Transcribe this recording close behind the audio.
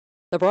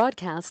The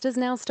broadcast is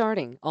now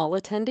starting. All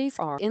attendees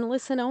are in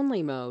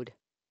listen-only mode.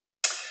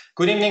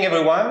 Good evening,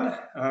 everyone.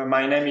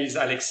 My name is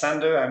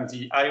Alexander. I'm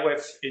the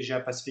IWF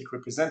Asia Pacific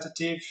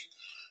representative.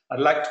 I'd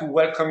like to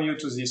welcome you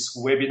to this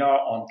webinar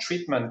on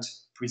treatment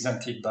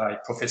presented by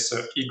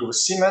Professor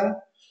Seeman.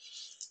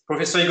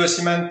 Professor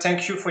Seeman,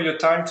 thank you for your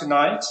time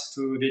tonight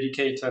to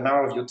dedicate an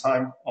hour of your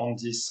time on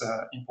this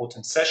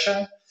important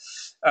session.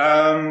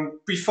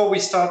 Before we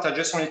start, I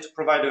just wanted to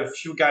provide a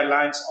few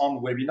guidelines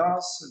on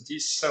webinars.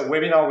 This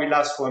webinar will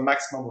last for a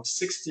maximum of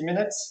 60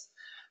 minutes,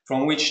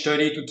 from which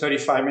 30 to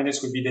 35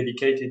 minutes will be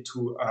dedicated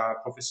to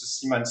Professor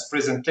Seeman's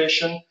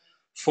presentation,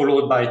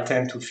 followed by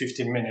 10 to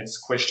 15 minutes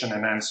question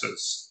and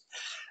answers.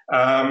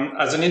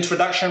 As an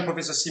introduction,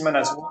 Professor Seeman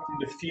has worked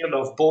in the field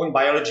of bone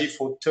biology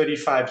for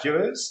 35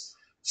 years,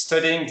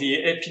 studying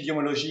the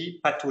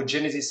epidemiology,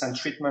 pathogenesis, and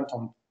treatment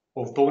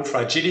of bone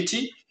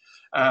fragility.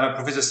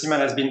 Professor Seeman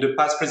has been the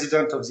past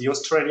president of the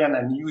Australian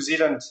and New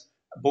Zealand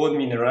Bone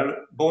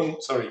Mineral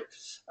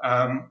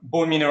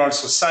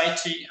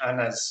Society and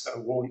has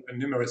won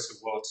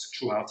numerous awards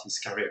throughout his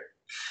career.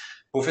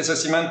 Professor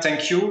Seeman,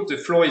 thank you. The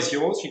floor is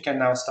yours. You can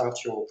now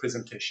start your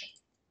presentation.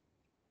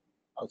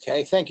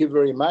 Okay, thank you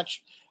very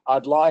much.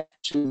 I'd like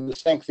to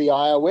thank the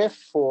IOF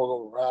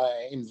for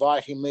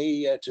inviting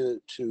me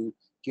to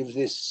give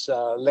this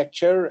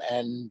lecture,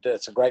 and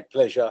it's a great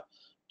pleasure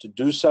to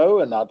do so.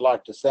 And I'd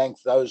like to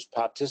thank those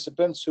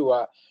participants who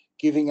are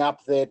giving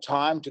up their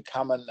time to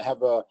come and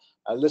have a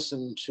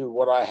listen to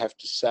what I have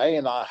to say,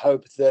 and I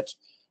hope that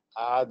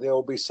there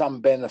will be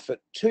some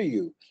benefit to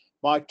you.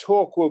 My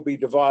talk will be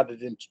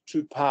divided into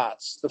two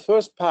parts. The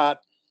first part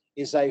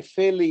is a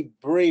fairly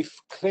brief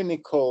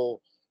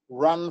clinical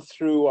run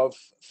through of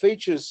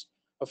features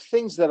of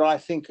things that I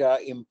think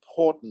are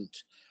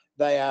important.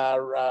 They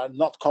are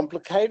not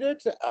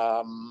complicated,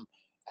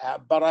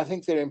 but I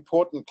think they're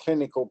important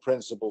clinical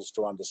principles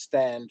to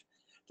understand.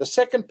 The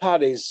second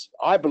part is,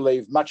 I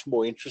believe, much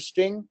more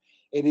interesting.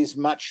 It is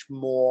much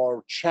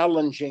more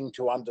challenging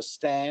to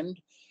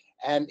understand,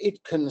 and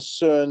it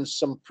concerns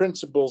some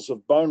principles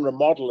of bone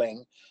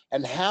remodeling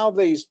and how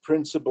these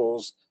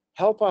principles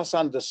help us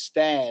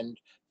understand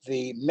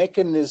the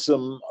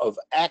mechanism of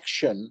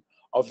action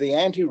of the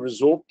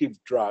anti-resorptive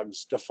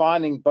drugs,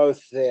 defining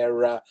both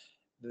the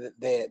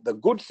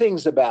good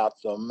things about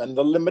them and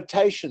the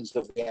limitations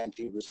of the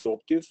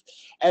anti-resorptive,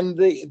 and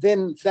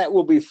then that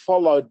will be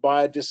followed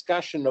by a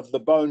discussion of the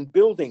bone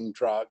building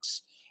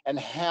drugs and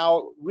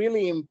how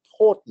really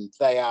important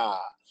they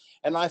are.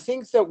 And I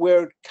think that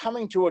we're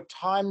coming to a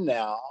time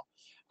now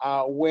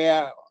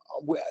where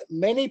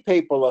many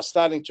people are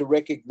starting to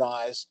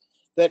recognize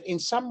that in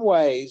some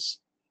ways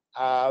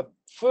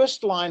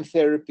first-line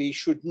therapy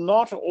should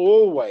not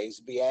always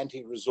be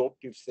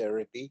anti-resorptive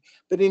therapy,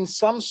 but in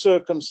some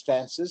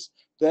circumstances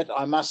that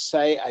I must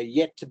say are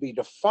yet to be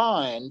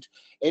defined,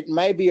 it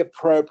may be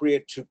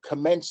appropriate to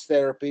commence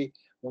therapy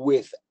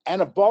with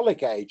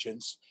anabolic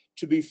agents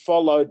to be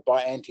followed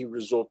by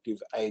anti-resorptive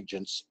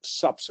agents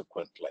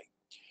subsequently.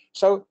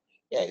 So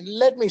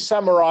let me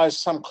summarize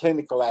some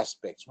clinical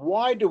aspects.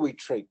 Why do we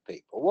treat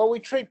people? Well, we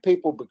treat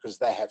people because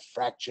they have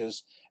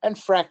fractures, and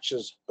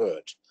fractures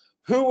hurt.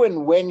 Who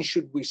and when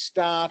should we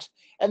start?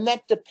 And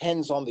that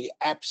depends on the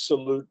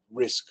absolute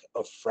risk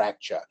of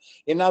fracture.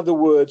 In other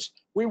words,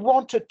 we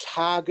want to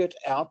target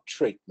our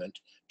treatment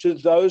to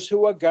those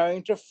who are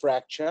going to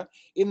fracture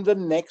in the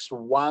next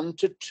 1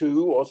 to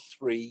 2 or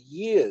 3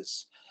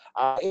 years.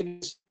 It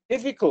is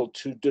difficult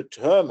to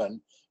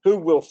determine who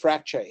will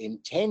fracture in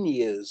 10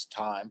 years'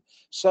 time.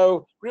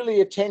 So really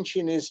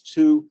attention is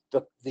to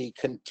the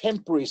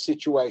contemporary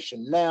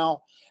situation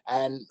now,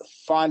 and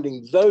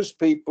finding those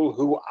people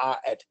who are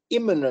at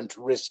imminent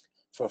risk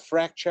for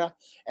fracture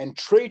and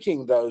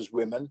treating those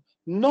women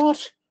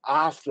not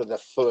after the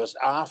first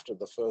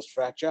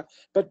fracture,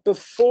 but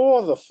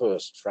before the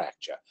first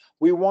fracture.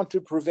 We want to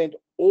prevent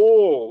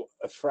all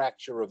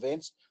fracture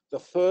events, the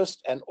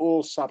first and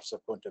all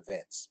subsequent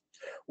events.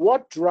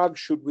 What drug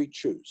should we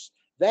choose?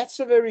 That's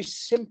a very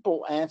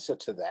simple answer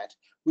to that.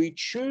 We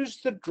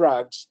choose the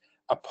drugs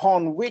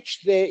upon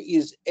which there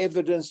is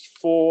evidence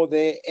for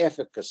their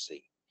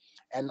efficacy.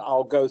 And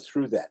I'll go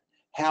through that.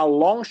 How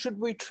long should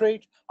we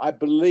treat? I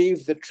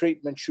believe the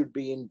treatment should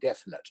be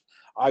indefinite.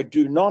 I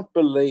do not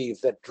believe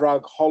that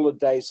drug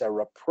holidays are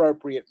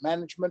appropriate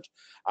management.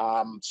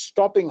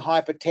 Stopping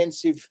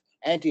antihypertensive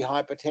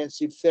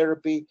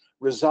therapy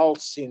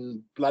results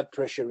in blood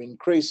pressure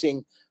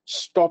increasing.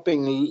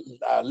 Stopping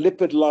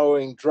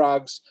lipid-lowering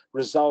drugs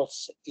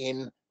results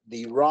in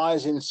the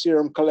rise in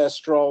serum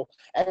cholesterol.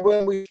 And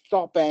when we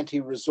stop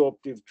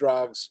anti-resorptive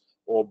drugs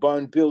or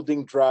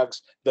bone-building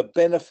drugs, the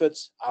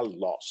benefits are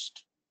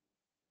lost.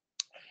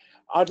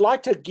 I'd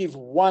like to give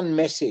one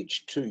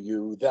message to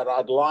you that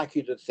I'd like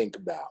you to think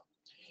about.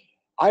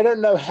 I don't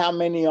know how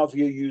many of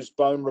you use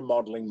bone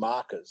remodeling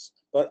markers,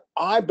 but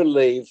I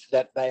believe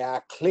that they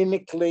are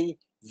clinically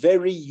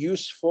very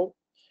useful.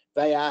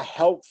 They are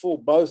helpful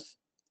both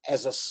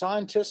as a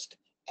scientist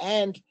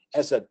and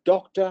as a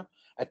doctor,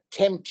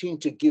 attempting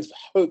to give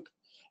hope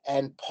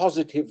and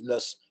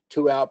positiveness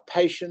to our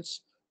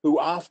patients who,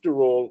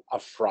 after all, are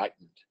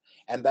frightened.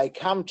 And they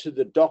come to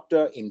the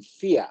doctor in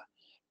fear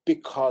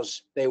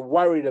because they're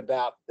worried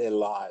about their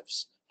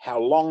lives, how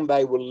long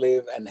they will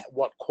live and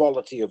what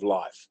quality of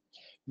life.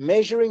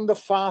 Measuring the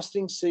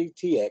fasting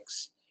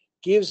CTX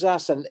gives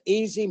us an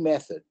easy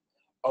method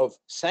of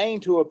saying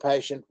to a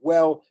patient,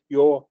 well,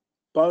 your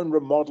bone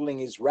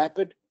remodeling is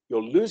rapid,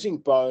 you're losing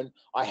bone,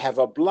 I have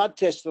a blood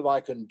test that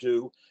I can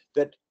do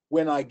that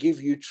when I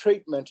give you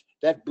treatment,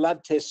 that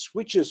blood test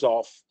switches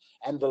off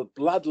and the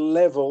blood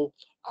level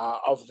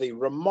of the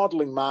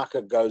remodeling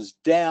marker goes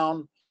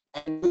down,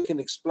 and we can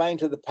explain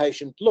to the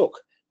patient, look,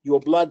 your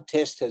blood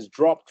test has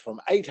dropped from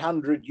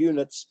 800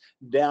 units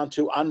down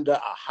to under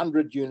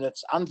 100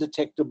 units,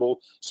 undetectable,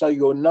 so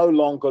you're no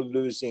longer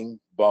losing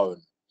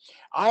bone.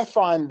 I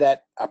find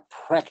that a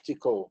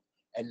practical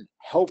and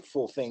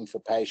helpful thing for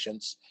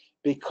patients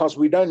because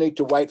we don't need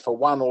to wait for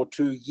 1 or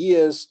 2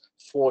 years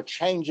for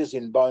changes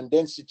in bone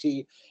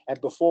density and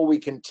before we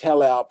can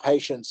tell our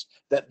patients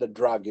that the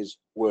drug is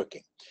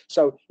working.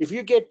 So if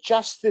you get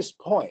just this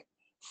point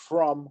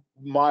from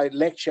my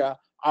lecture,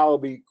 I'll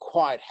be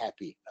quite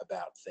happy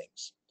about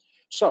things.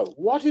 So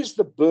what is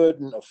the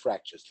burden of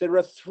fractures? There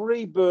are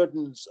 3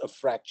 burdens of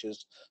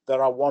fractures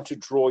that I want to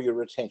draw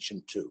your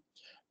attention to.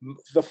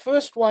 The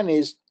first one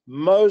is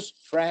most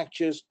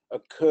fractures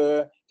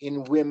occur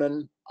in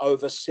women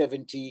over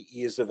 70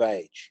 years of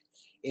age.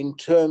 In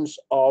terms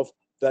of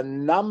the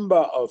number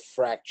of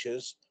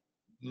fractures,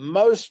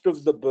 most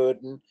of the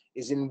burden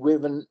is in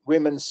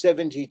women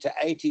 70 to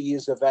 80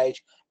 years of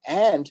age,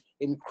 and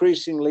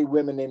increasingly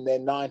women in their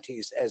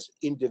 90s as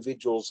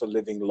individuals are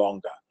living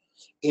longer.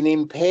 In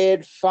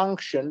impaired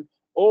function,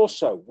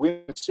 also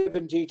women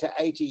 70 to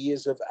 80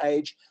 years of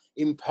age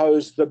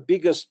impose the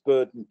biggest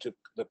burden to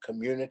the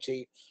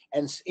community,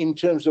 and in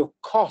terms of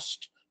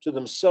cost to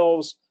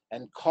themselves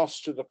and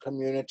cost to the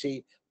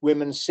community,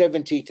 women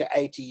 70 to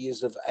 80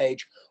 years of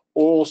age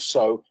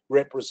also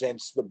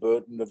represents the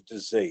burden of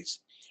disease.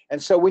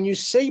 And so when you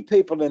see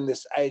people in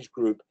this age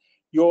group,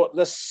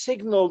 the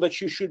signal that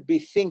you should be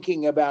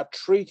thinking about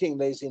treating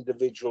these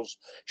individuals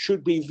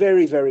should be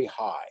very, very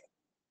high.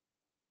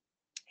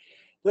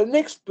 The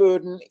next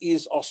burden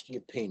is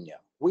osteopenia.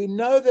 We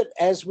know that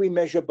as we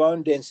measure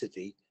bone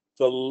density,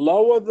 the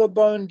lower the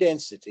bone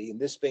density, and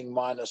this being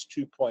minus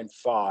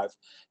 2.5,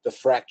 the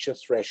fracture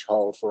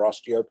threshold for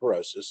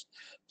osteoporosis,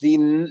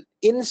 the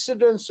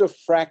incidence of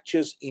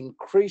fractures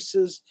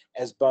increases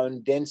as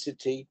bone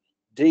density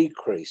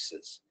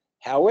decreases.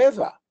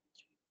 However,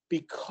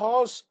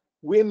 because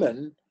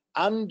women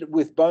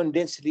with bone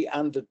density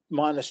under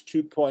minus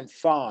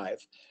 2.5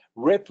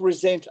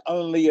 represent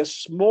only a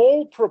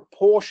small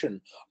proportion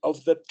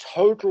of the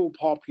total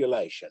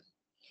population,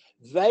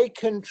 they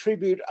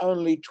contribute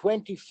only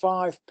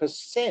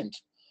 25%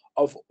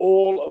 of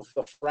all of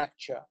the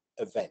fracture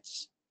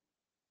events.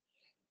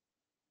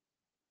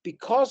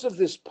 Because of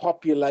this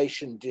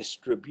population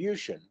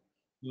distribution,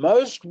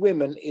 most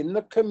women in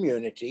the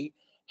community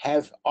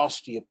have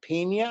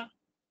osteopenia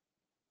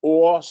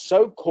or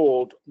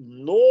so-called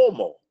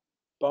normal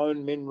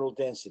bone mineral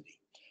density.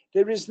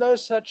 There is no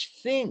such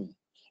thing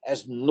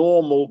as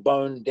normal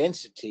bone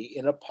density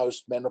in a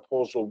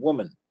postmenopausal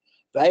woman.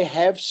 They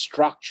have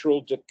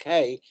structural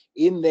decay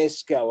in their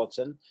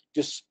skeleton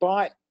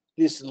despite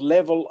this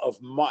level of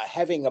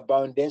having a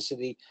bone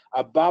density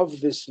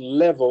above this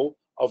level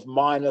of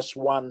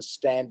 -1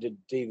 standard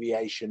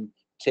deviation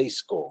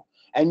T-score.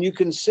 And you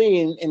can see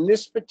in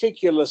this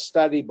particular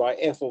study by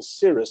Ethel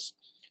Siris,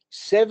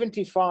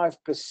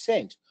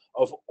 75%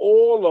 of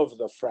all of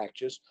the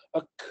fractures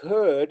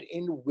occurred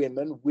in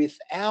women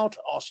without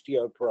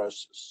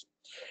osteoporosis.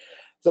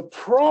 The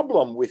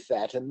problem with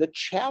that and the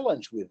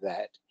challenge with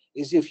that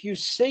is if you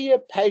see a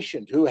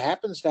patient who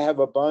happens to have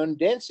a bone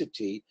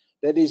density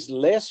that is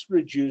less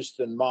reduced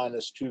than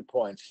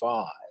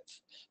 -2.5,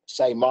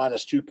 say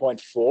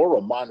 -2.4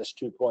 or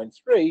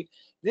 -2.3,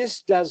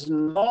 this does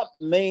not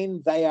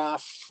mean they are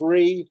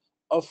free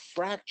of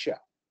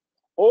fracture.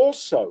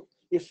 Also,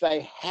 if they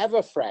have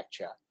a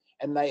fracture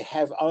and they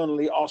have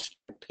only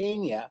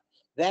osteopenia,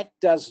 that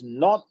does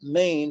not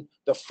mean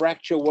the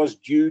fracture was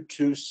due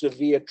to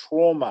severe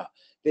trauma.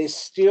 There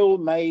still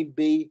may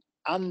be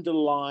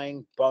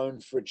underlying bone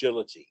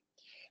fragility.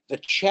 The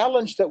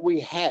challenge that we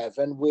have,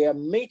 and we are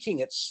meeting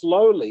it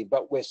slowly,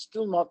 but we're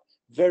still not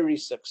very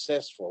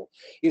successful,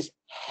 is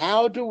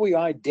how do we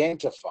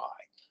identify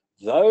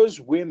those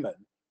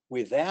women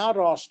without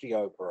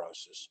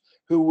osteoporosis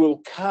who will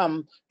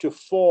come to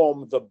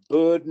form the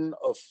burden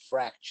of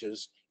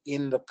fractures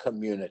in the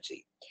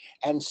community?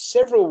 And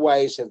several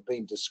ways have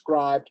been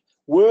described.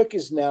 Work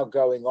is now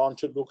going on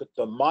to look at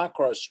the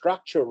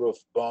microstructure of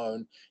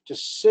bone to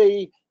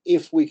see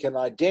if we can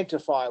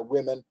identify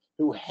women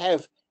who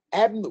have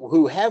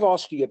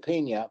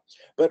osteopenia,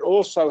 but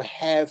also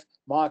have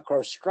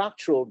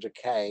microstructural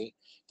decay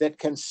that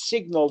can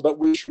signal that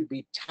we should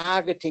be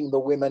targeting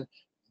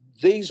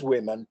these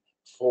women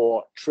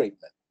for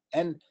treatment.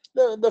 And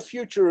the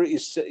future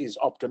is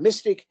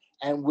optimistic,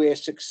 and we're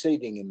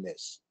succeeding in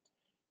this.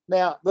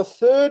 Now, the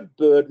third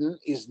burden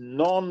is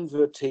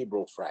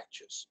non-vertebral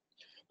fractures.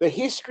 The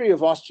history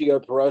of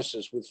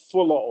osteoporosis with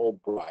Fuller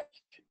Albright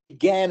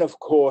began, of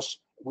course,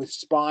 with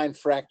spine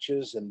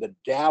fractures and the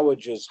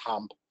dowager's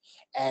hump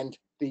and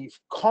the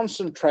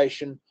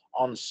concentration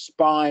on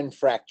spine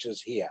fractures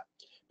here.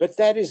 But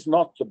that is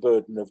not the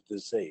burden of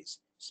disease.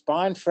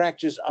 Spine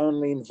fractures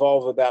only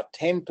involve about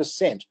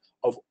 10%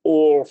 of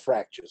all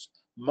fractures.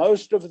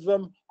 Most of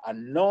them are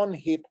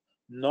non-hip,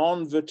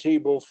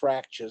 non-vertebral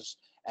fractures,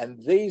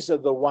 and these are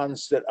the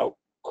ones that are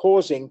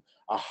causing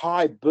a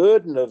high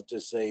burden of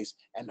disease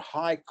and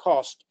high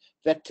cost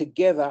that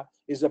together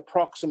is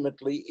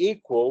approximately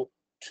equal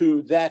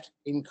to that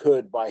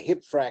incurred by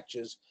hip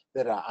fractures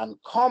that are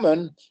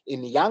uncommon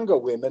in younger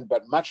women,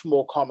 but much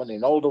more common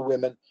in older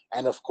women,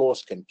 and of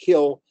course can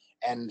kill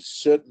and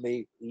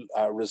certainly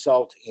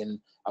result in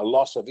a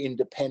loss of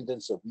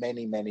independence of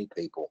many, many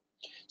people.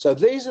 So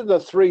these are the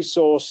three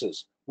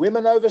sources: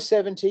 women over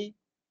 70,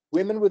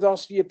 women with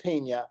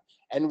osteopenia,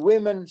 and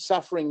women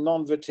suffering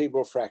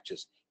non-vertebral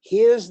fractures.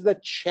 Here's the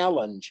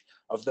challenge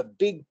of the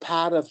big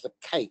part of the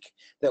cake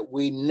that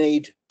we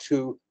need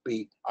to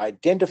be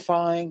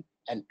identifying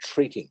and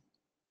treating.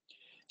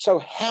 So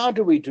how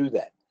do we do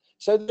that?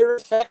 So there are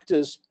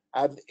factors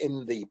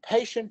in the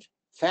patient,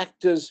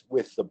 factors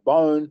with the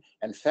bone,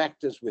 and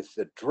factors with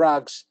the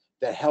drugs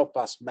that help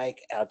us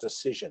make our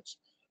decisions.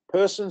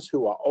 Persons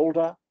who are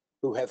older,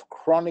 who have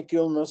chronic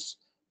illness,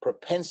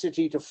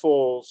 propensity to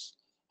falls,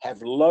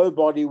 have low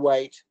body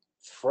weight,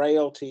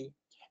 frailty,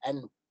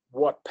 and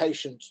what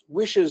patients'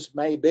 wishes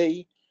may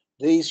be,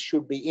 these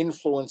should be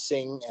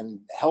influencing and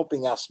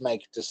helping us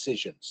make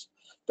decisions.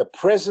 The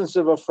presence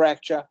of a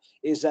fracture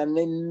is an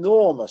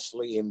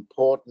enormously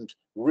important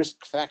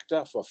risk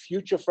factor for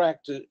future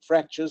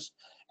fractures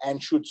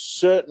and should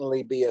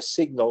certainly be a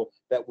signal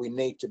that we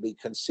need to be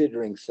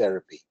considering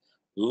therapy.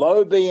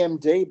 Low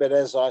BMD, but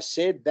as I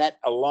said, that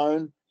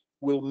alone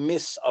will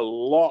miss a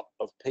lot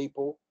of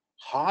people.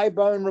 High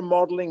bone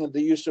remodeling and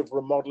the use of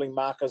remodeling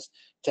markers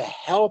to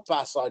help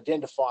us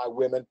identify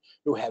women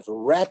who have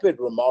rapid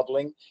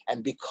remodeling,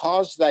 and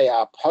because they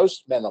are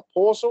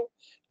postmenopausal,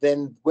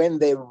 then when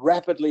they're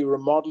rapidly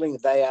remodeling,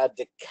 they are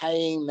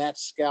decaying that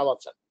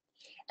skeleton.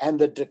 And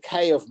the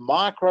decay of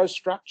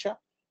microstructure,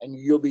 and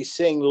you'll be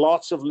seeing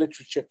lots of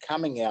literature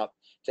coming out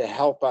to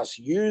help us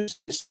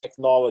use this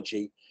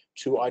technology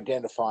to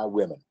identify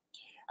women.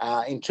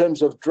 In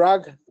terms of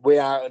drugs, we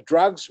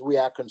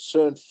are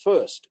concerned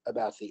first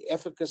about the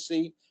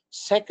efficacy,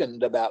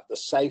 second about the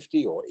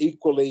safety, or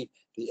equally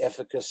the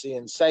efficacy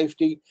and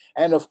safety,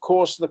 and of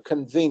course the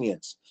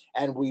convenience.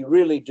 And we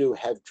really do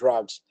have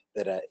drugs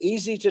that are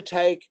easy to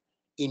take.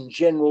 In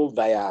general,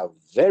 they are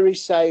very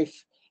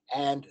safe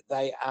and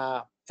they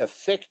are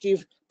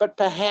effective, but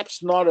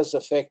perhaps not as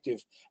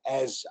effective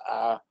as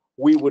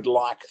we would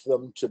like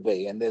them to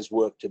be. And there's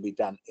work to be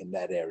done in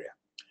that area.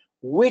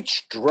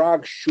 Which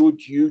drug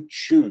should you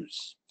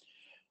choose?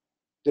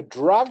 The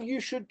drug you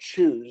should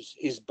choose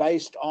is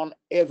based on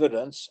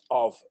evidence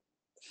of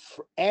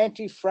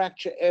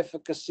anti-fracture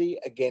efficacy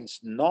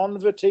against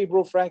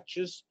non-vertebral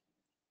fractures,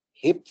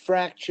 hip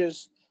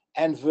fractures,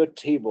 and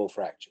vertebral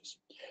fractures.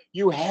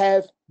 You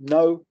have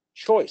no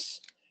choice.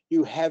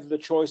 You have the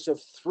choice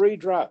of 3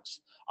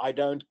 drugs. I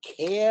don't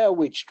care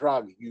which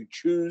drug you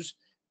choose,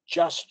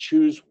 just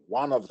choose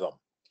one of them.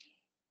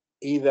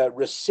 Either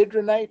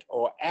risedronate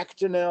or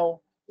Actonel,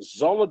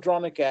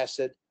 zoledronic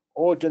acid,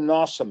 or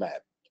denosumab.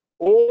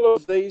 All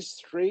of these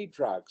 3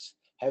 drugs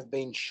have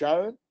been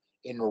shown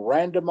in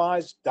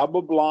randomized,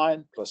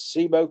 double-blind,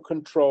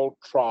 placebo-controlled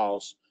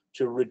trials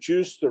to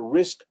reduce the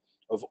risk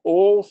of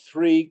all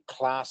 3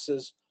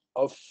 classes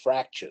of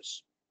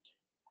fractures.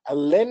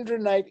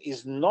 Alendronate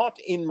is not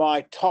in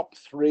my top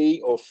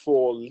 3 or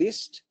 4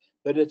 list,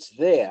 but it's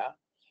there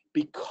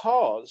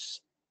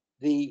because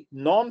the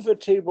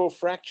non-vertebral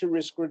fracture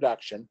risk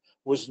reduction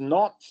was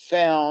not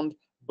found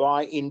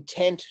by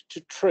intent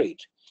to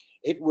treat.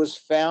 It was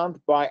found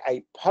by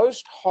a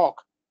post hoc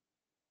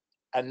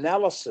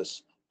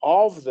analysis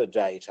of the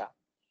data.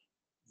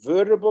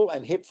 Vertebral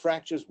and hip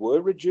fractures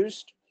were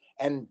reduced.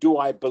 And do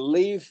I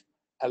believe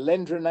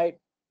alendronate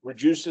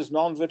reduces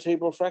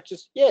non-vertebral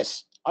fractures?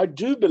 Yes, I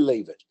do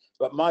believe it.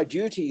 But my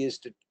duty is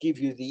to give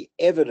you the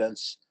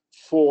evidence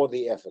for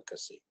the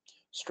efficacy.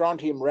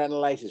 Strontium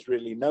ranelate is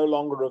really no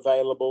longer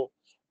available.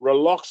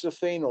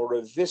 Raloxifene or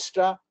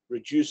Revista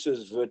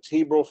reduces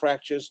vertebral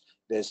fractures.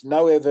 There's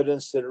no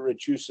evidence that it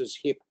reduces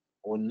hip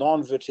or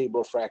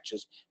non-vertebral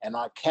fractures, and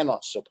I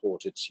cannot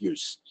support its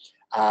use.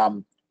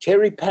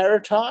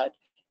 Teriparatide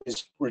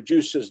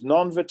reduces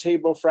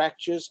non-vertebral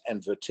fractures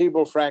and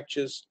vertebral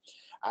fractures.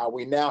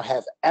 We now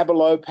have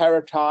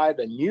abaloparatide,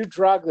 a new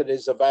drug that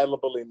is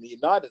available in the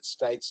United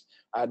States,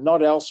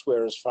 not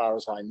elsewhere as far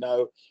as I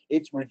know.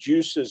 It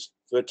reduces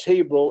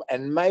vertebral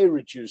and may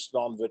reduce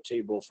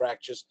non-vertebral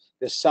fractures.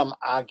 There's some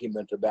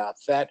argument about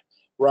that.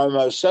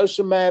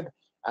 Romosozumab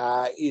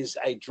is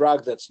a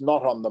drug that's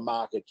not on the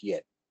market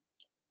yet.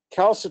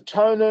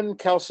 Calcitonin,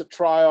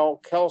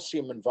 calcitriol,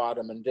 calcium and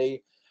vitamin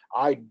D.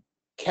 I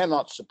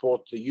cannot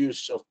support the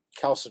use of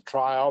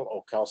calcitriol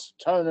or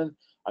calcitonin.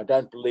 I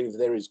don't believe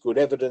there is good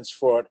evidence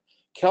for it.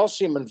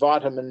 Calcium and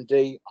vitamin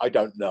D, I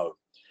don't know.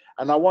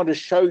 And I want to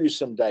show you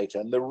some data.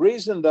 And the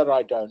reason that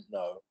I don't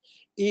know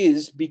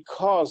is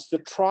because the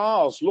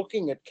trials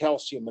looking at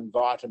calcium and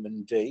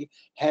vitamin D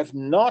have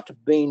not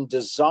been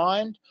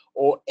designed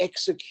or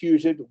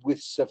executed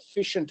with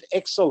sufficient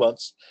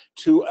excellence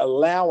to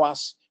allow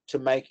us to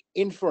make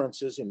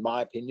inferences, in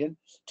my opinion,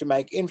 to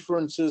make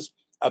inferences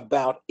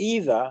about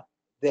either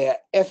their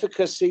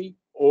efficacy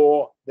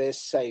or their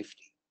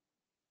safety.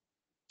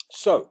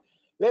 So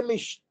let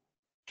me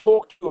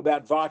talk to you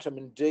about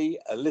vitamin D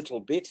a little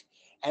bit.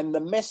 And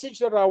the message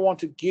that I want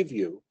to give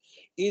you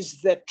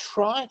is that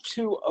try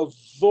to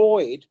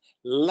avoid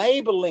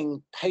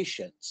labeling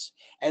patients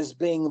as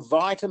being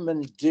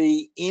vitamin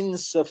D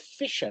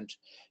insufficient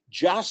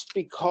just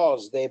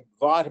because their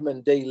vitamin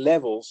D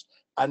levels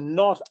are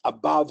not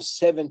above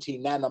 70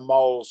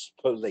 nanomoles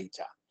per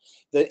liter.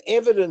 The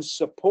evidence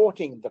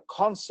supporting the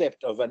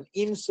concept of an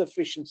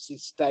insufficiency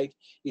state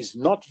is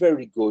not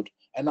very good,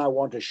 and I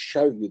want to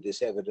show you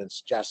this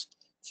evidence just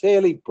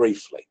fairly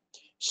briefly.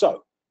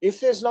 So, if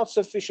there's not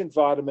sufficient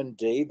vitamin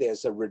D,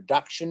 there's a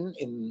reduction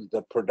in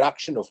the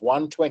production of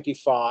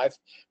 125,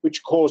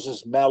 which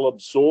causes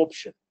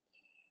malabsorption.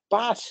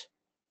 But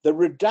the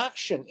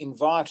reduction in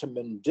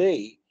vitamin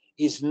D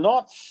is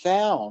not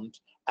found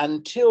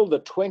until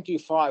the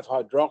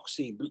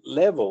 25-hydroxy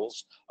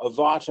levels of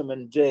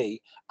vitamin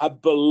D are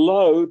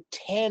below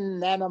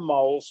 10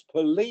 nanomoles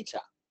per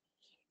liter.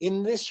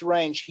 In this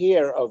range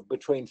here of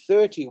between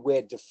 30,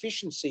 where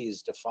deficiency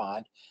is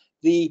defined,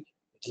 the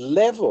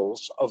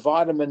levels of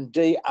vitamin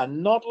D are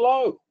not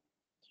low.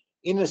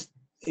 In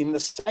the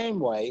same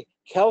way,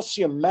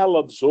 calcium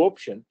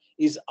malabsorption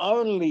is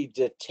only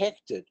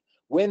detected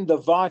when the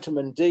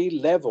vitamin D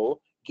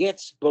level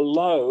gets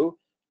below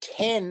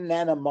 10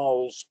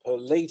 nanomoles per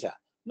liter,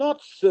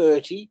 not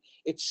 30.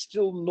 It's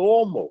still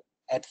normal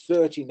at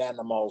 30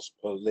 nanomoles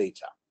per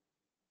liter.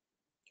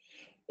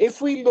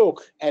 If we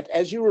look at,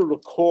 as you will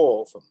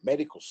recall from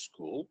medical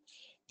school,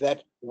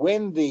 that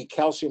when the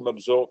calcium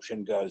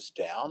absorption goes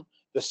down,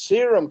 the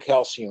serum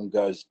calcium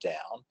goes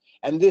down,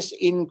 and this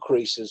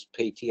increases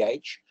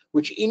PTH,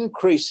 which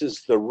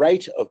increases the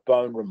rate of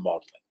bone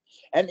remodeling.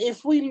 And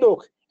if we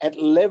look at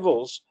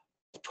levels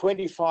of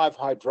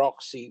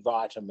 25-hydroxy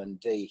vitamin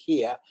D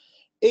here,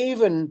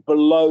 even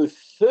below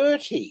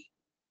 30,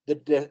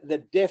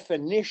 the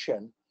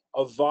definition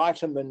of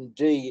vitamin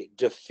D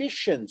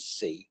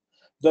deficiency,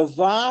 the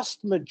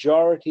vast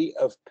majority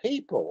of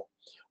people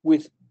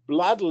with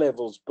blood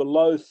levels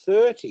below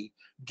 30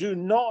 do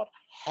not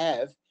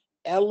have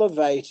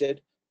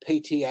elevated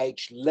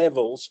PTH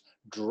levels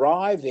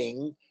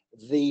driving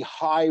the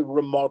high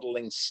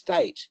remodeling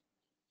state,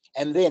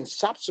 and then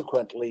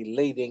subsequently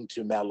leading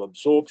to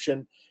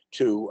malabsorption,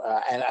 to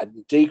and a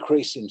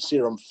decrease in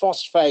serum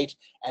phosphate,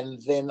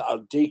 and then a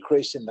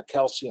decrease in the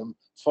calcium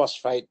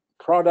phosphate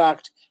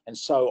product, and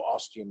so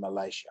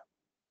osteomalacia.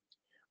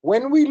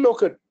 When we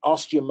look at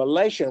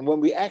osteomalacia, and when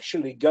we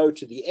actually go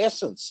to the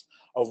essence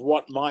of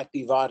what might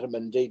be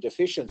vitamin D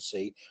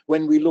deficiency,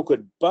 when we look at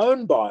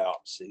bone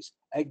biopsies,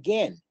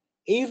 again,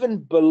 even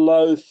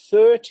below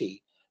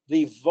 30,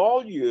 the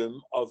volume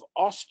of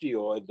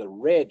osteoid, the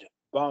red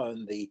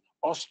bone, the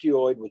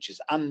osteoid, which is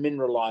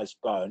unmineralized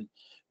bone,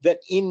 that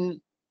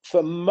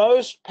for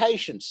most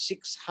patients,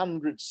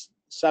 600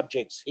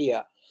 subjects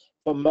here,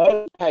 for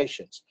most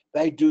patients,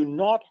 they do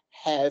not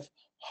have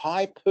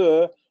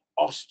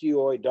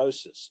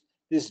hyperosteoidosis.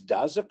 This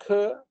does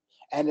occur,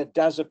 and it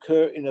does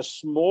occur in a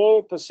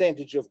small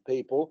percentage of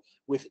people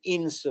with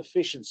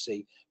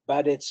insufficiency,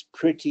 but it's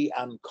pretty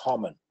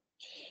uncommon.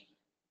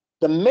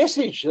 The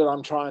message that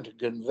I'm trying to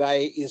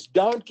convey is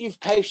don't give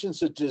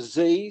patients a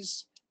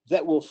disease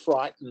that will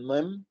frighten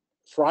them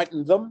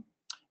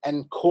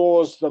and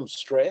cause them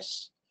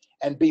stress,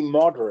 and be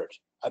moderate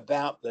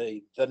about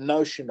the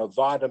notion of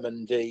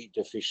vitamin D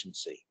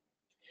deficiency.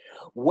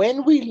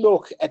 When we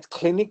look at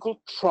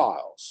clinical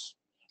trials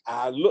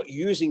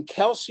using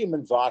calcium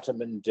and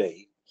vitamin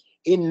D,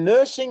 in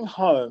nursing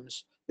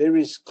homes, there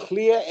is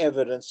clear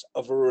evidence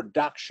of a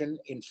reduction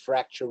in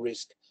fracture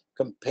risk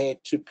compared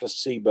to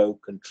placebo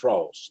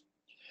controls.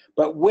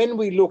 But when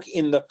we look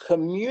in the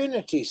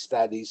community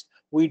studies,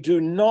 we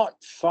do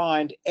not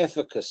find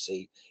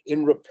efficacy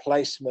in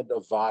replacement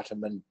of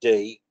vitamin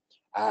D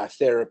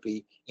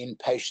therapy in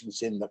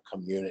patients in the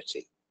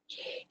community.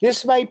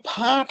 This may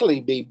partly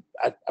be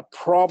a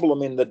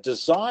problem in the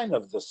design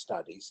of the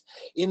studies,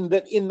 in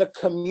that in the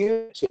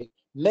community,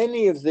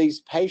 many of these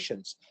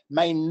patients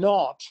may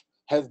not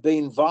have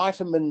been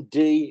vitamin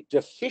D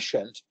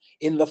deficient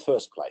in the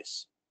first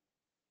place.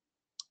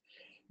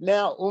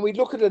 Now, when we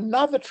look at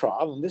another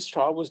trial, and this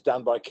trial was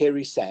done by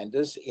Kerry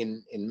Sanders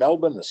in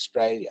Melbourne,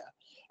 Australia,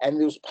 and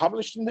it was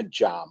published in the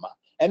JAMA,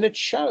 and it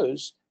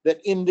shows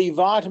that in the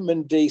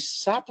vitamin D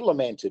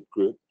supplemented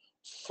group,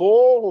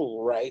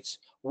 fall rates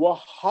were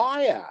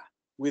higher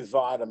with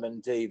vitamin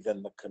D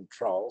than the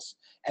controls,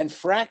 and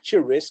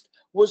fracture risk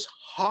was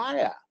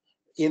higher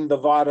in the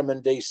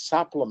vitamin D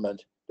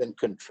supplement than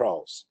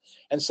controls.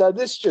 And so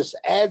this just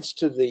adds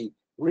to the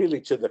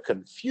really to the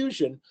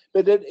confusion,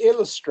 but it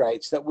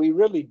illustrates that we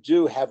really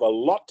do have a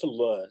lot to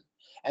learn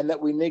and that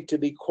we need to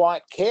be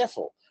quite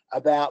careful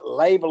about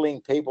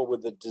labeling people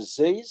with the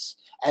disease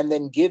and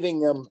then giving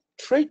them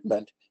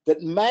treatment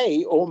that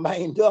may or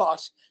may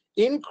not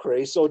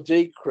increase or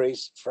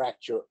decrease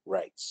fracture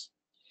rates.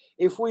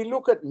 If we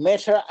look at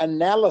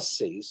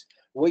meta-analyses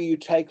where you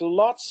take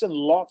lots and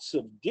lots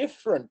of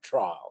different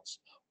trials,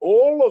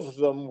 all of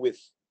them with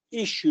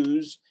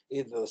issues,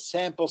 either the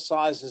sample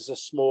sizes are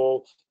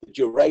small, the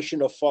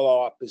duration of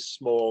follow-up is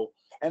small,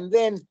 and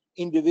then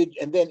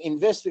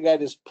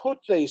investigators put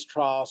these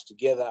trials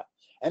together.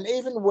 And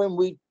even when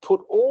we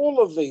put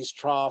all of these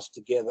trials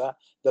together,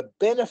 the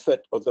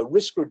benefit of the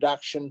risk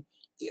reduction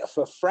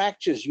for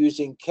fractures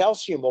using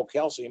calcium or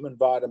calcium and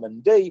vitamin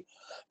D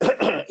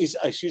is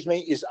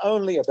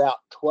only about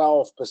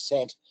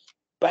 12%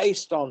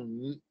 based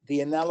on the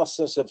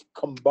analysis of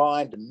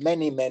combined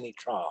many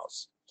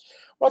trials.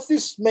 What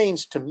this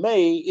means to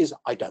me is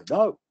I don't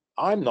know.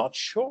 I'm not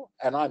sure,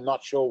 and I'm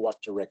not sure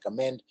what to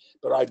recommend,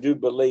 but I do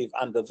believe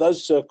under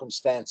those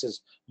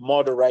circumstances,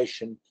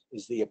 moderation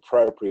is the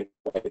appropriate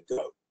way to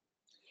go.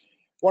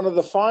 One of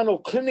the final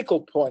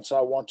clinical points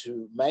I want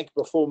to make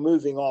before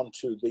moving on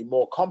to the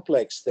more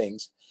complex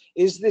things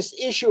is this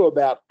issue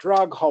about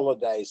drug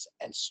holidays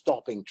and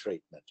stopping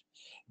treatment.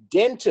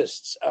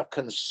 Dentists are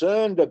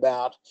concerned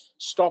about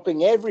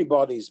stopping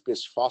everybody's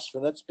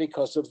bisphosphonates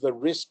because of the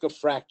risk of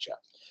fracture.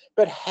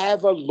 But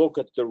have a look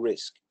at the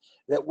risk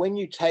that when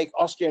you take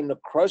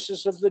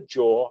osteonecrosis of the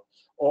jaw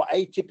or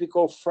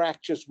atypical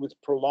fractures with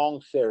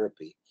prolonged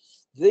therapy,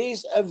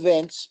 these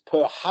events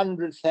per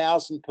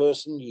 100,000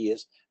 person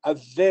years are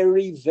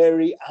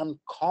very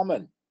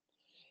uncommon.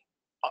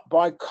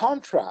 By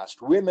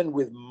contrast, women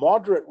with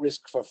moderate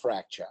risk for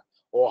fracture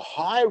or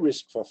high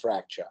risk for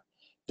fracture,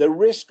 the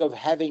risk of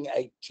having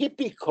a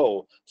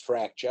typical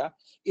fracture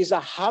is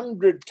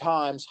 100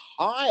 times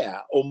higher,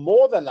 or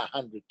more than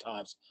 100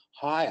 times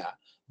higher,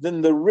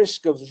 than the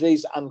risk of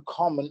these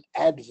uncommon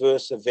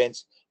adverse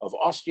events of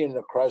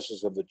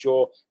osteonecrosis of the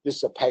jaw. This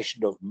is a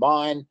patient of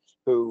mine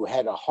who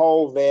had a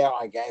hole there.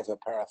 I gave her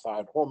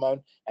parathyroid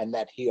hormone and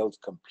that healed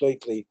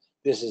completely.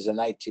 This is an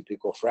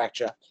atypical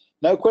fracture.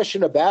 No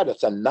question about it,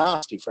 it's a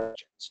nasty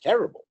fracture. It's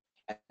terrible.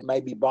 And it may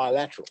be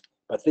bilateral,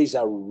 but these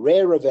are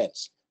rare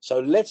events. So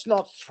let's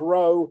not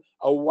throw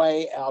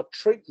away our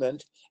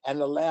treatment and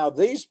allow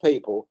these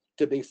people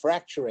to be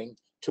fracturing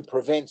to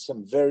prevent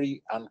some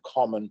very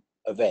uncommon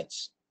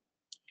events.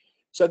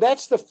 So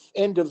that's the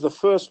end of the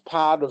first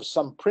part of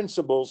some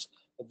principles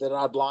that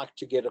I'd like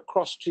to get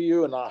across to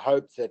you, and I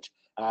hope that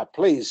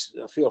please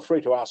feel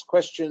free to ask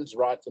questions,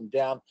 write them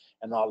down,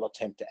 and I'll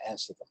attempt to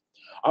answer them.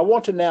 I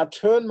want to now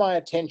turn my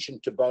attention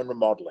to bone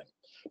remodeling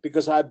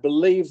because I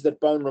believe that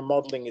bone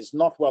remodeling is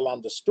not well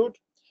understood.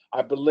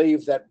 I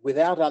believe that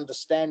without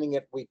understanding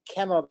it, we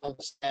cannot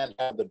understand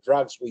how the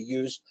drugs we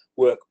use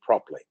work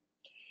properly.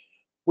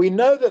 We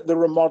know that the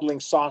remodeling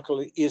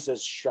cycle is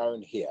as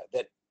shown here,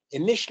 that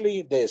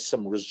initially there's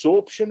some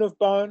resorption of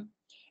bone,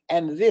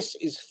 and this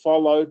is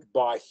followed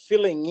by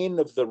filling in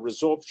of the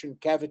resorption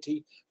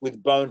cavity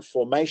with bone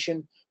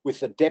formation, with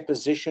the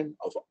deposition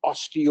of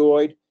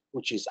osteoid,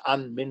 which is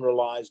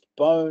unmineralized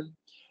bone.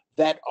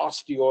 That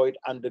osteoid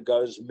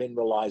undergoes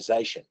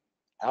mineralization.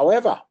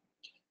 However,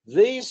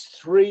 these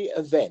three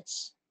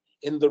events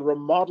in the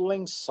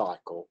remodeling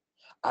cycle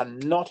are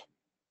not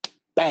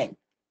bang,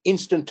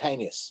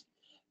 instantaneous.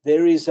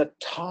 There is a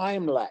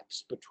time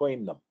lapse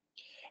between them.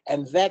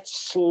 And that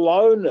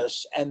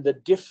slowness and the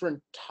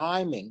different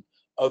timing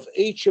of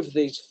each of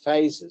these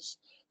phases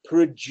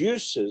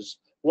produces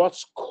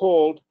what's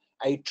called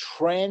a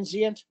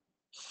transient,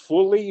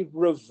 fully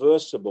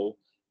reversible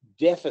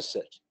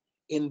deficit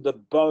in the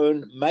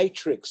bone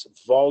matrix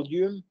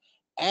volume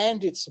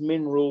and its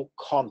mineral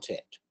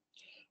content.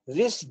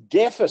 This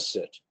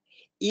deficit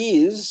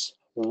is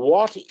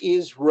what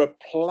is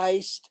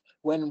replaced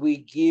when we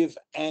give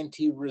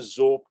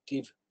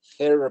anti-resorptive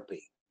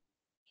therapy.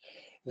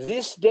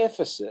 This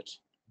deficit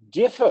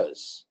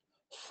differs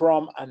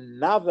from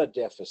another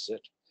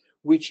deficit,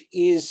 which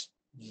is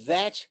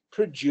that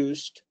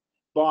produced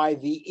by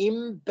the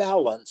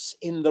imbalance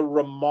in the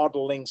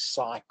remodeling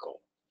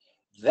cycle.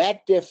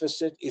 That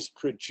deficit is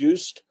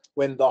produced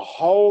when the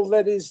hole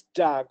that is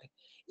dug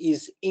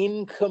is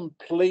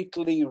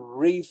incompletely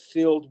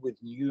refilled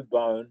with new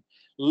bone,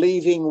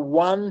 leaving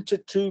 1 to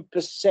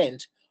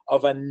 2%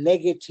 of a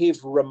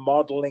negative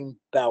remodeling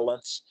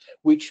balance,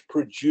 which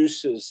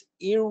produces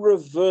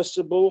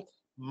irreversible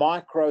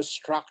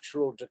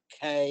microstructural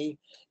decay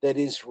that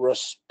is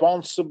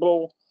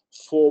responsible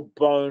for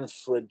bone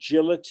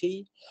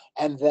fragility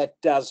and that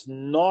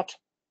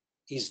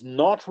is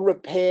not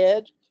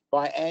repaired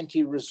by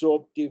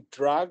anti-resorptive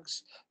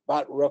drugs,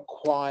 but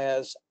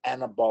requires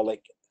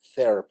anabolic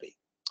therapy.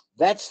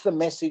 That's the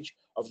message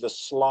of the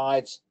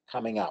slides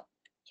coming up.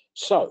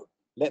 So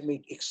let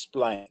me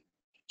explain.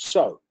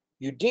 So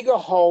you dig a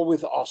hole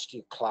with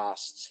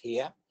osteoclasts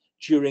here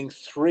during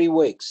 3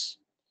 weeks.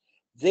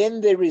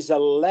 Then there is a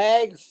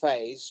lag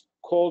phase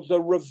called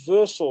the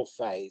reversal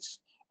phase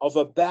of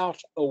about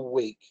a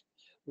week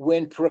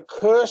when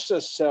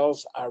precursor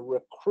cells are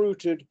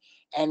recruited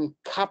and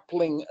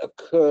coupling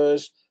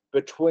occurs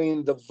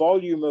between the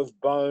volume of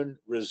bone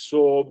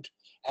resorbed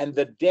and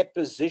the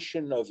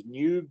deposition of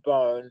new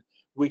bone,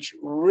 which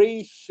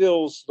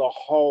refills the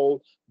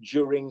hole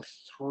during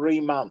 3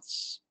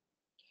 months.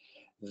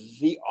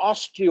 The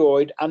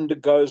osteoid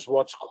undergoes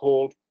what's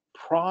called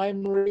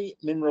primary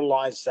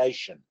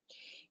mineralization.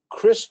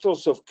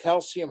 Crystals of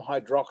calcium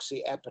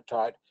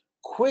hydroxyapatite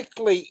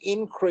quickly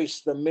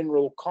increase the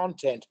mineral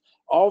content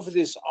of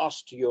this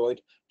osteoid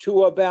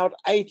to about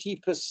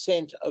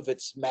 80% of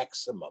its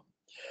maximum.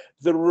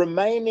 The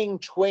remaining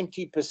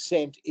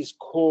 20% is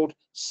called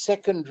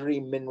secondary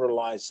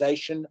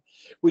mineralization,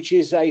 which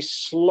is a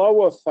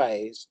slower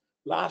phase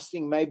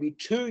lasting maybe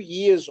 2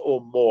 years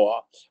or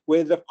more,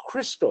 where the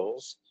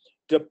crystals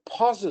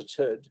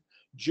deposited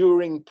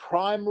during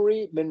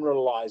primary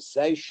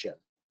mineralization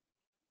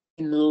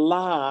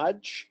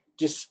enlarge,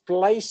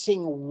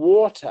 displacing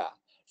water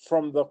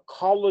from the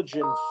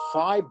collagen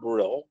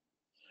fibril,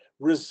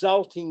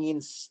 resulting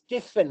in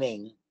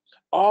stiffening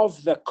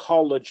of the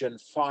collagen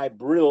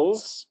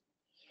fibrils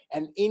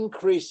and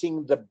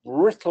increasing the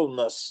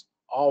brittleness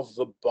of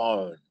the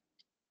bone.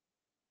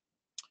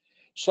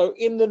 So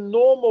in the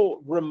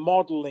normal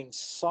remodeling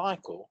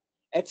cycle,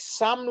 at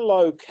some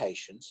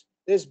locations,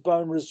 there's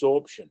bone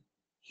resorption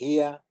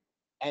here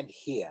and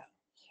here.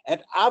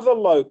 At other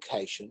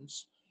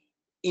locations,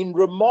 in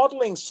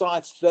remodeling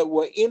sites that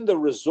were in the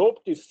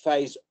resorptive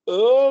phase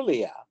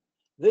earlier,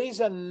 these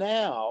are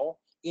now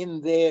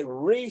in their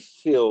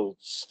refilled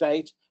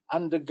state,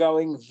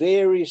 undergoing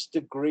various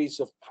degrees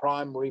of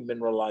primary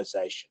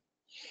mineralization.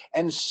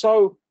 And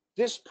so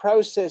this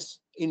process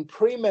in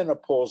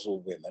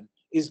premenopausal women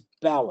is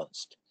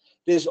balanced.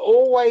 There's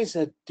always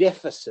a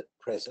deficit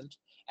present,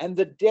 and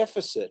the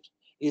deficit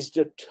is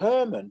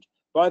determined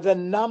by the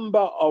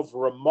number of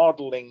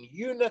remodeling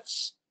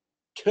units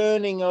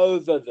turning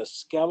over the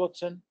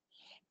skeleton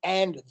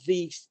and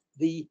the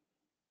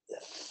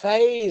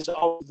phase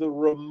of the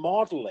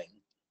remodeling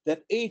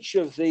that each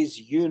of these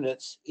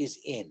units is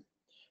in.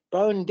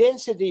 Bone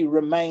density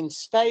remains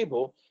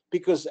stable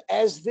because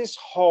as this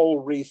hole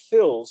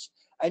refills,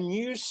 a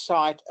new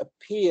site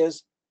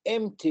appears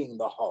emptying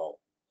the hole.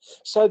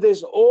 So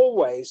there's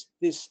always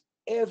this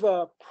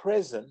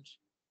ever-present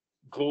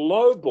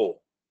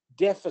global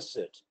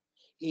deficit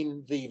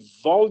in the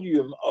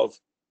volume of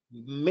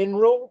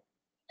mineral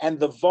and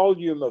the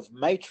volume of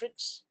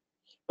matrix,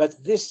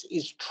 but this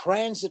is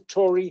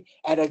transitory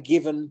at a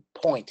given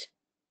point.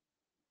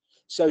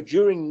 So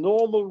during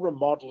normal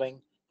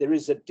remodeling, there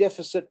is a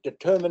deficit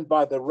determined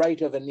by the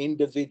rate of an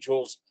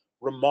individual's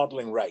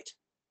remodeling rate.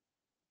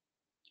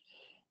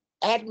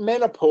 At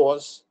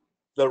menopause,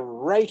 the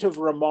rate of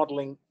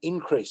remodeling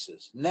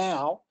increases.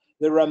 Now,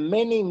 there are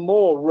many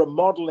more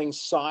remodeling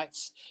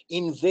sites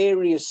in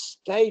various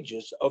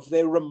stages of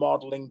their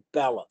remodeling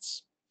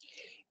balance.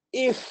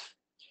 If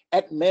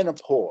at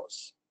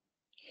menopause,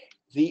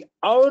 the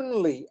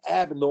only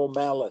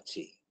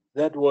abnormality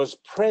that was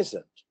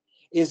present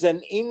is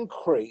an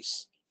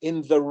increase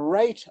in the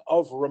rate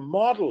of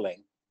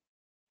remodeling,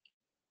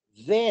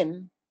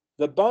 then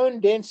the bone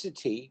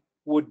density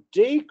would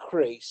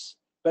decrease,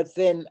 but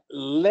then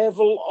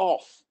level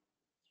off,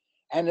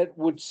 and it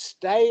would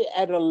stay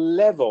at a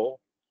level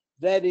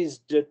that is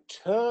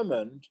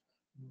determined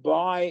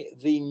by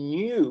the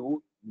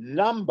new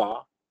number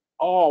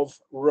of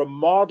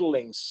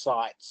remodeling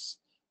sites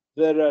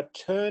that are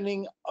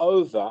turning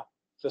over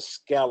the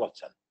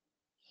skeleton.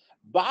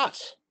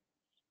 But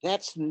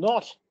that's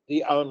not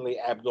the only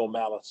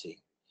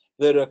abnormality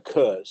that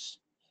occurs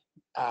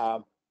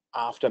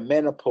after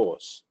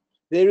menopause.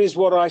 There is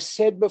what I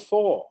said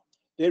before.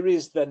 There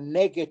is the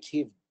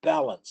negative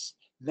balance.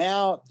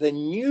 Now the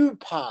new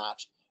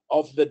part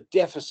of the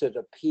deficit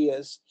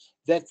appears,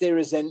 that there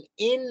is an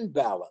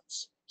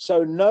imbalance.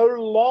 So no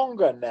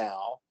longer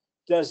now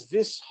does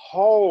this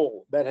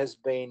hole that has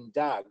been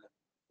dug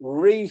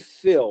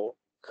refill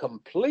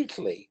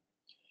completely.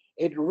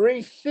 It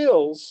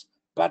refills,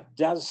 but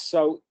does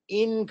so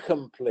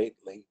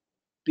incompletely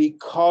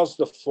because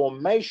the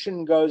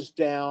formation goes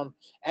down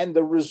and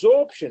the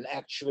resorption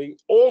actually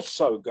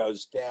also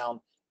goes down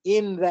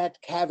in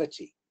that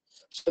cavity.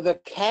 So the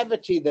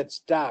cavity that's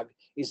dug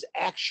is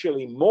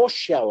actually more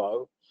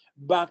shallow,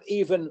 but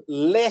even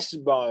less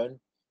bone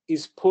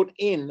is put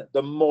in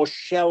the more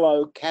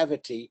shallow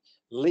cavity,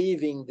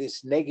 leaving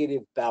this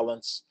negative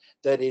balance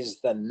that is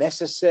the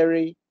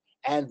necessary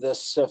and the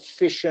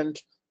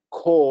sufficient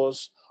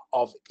cause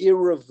of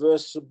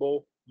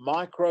irreversible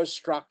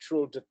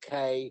microstructural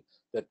decay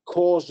that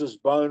causes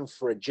bone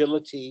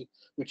fragility,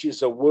 which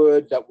is a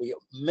word that we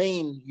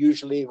mean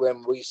usually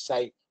when we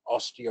say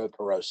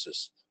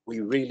osteoporosis.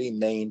 We really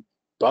mean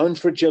bone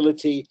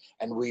fragility,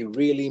 and we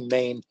really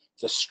mean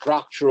the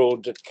structural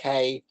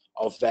decay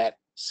of that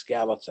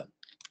skeleton.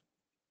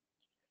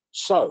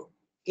 So,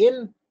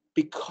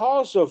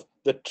 because of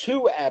the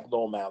two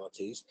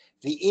abnormalities,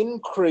 the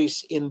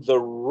increase in the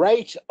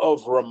rate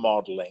of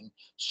remodeling,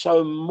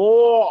 so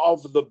more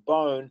of the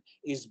bone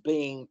is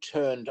being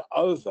turned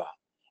over.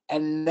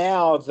 And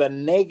now the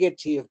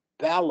negative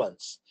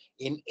balance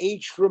in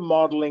each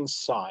remodeling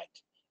site,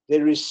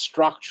 there is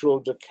structural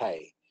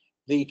decay.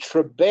 The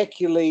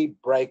trabeculae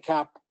break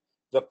up,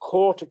 the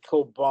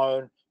cortical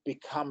bone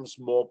becomes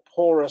more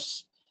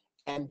porous,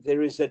 and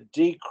there is a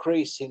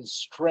decrease in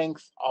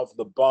strength of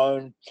the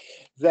bone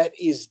that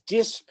is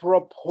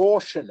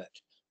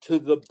disproportionate to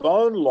the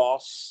bone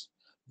loss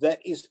that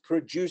is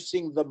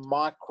producing the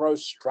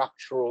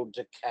microstructural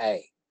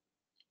decay.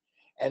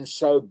 And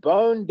so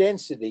bone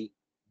density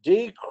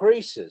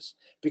decreases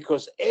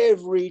because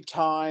every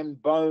time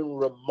bone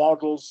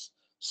remodels,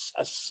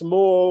 a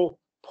small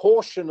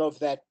portion of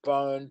that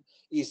bone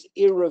is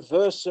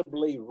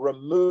irreversibly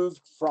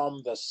removed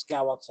from the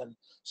skeleton,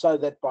 so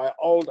that by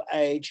old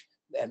age,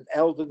 an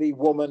elderly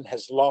woman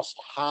has lost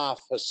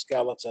half her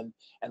skeleton,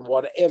 and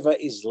whatever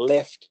is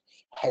left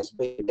has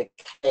been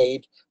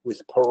decayed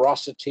with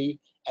porosity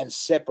and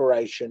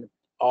separation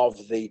of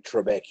the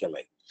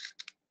trabeculae.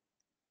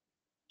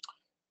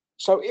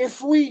 So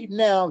if we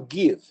now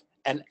give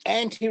an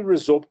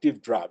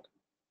anti-resorptive drug,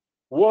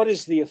 what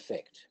is the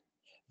effect?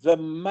 The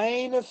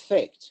main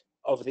effect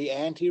of the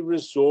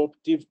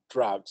anti-resorptive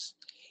drugs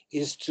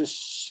is to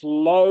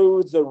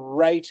slow the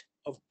rate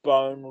of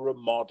bone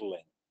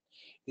remodeling.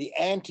 The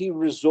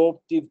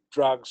anti-resorptive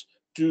drugs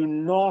do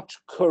not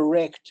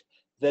correct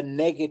the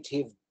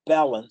negative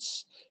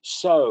balance,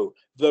 so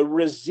the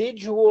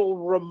residual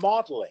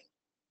remodeling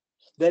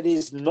that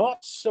is not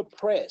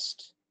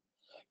suppressed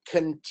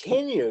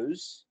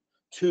continues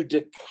to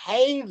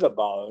decay the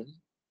bone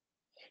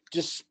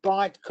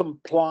despite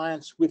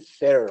compliance with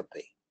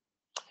therapy.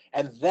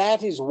 And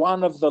that is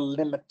one of the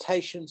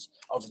limitations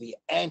of the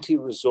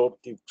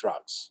anti-resorptive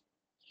drugs.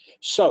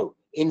 So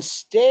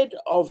instead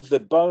of the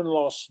bone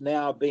loss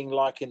now being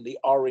like in the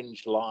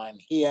orange line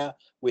here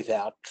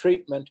without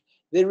treatment,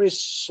 there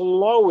is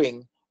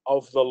slowing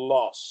of the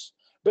loss.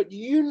 But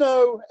you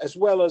know as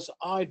well as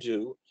I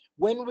do,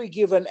 when we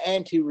give an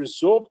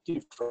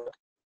anti-resorptive drug,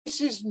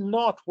 this is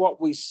not what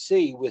we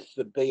see with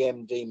the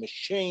BMD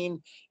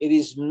machine. It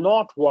is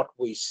not what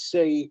we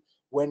see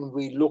when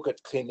we look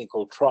at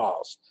clinical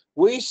trials.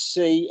 We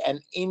see an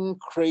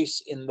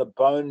increase in the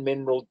bone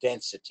mineral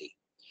density.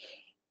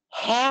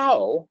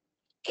 How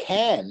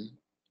can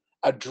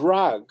a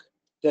drug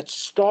that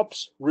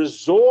stops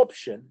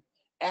resorption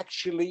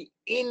actually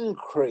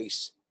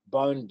increase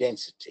bone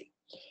density?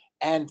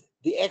 And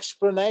the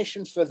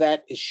explanation for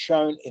that is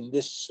shown in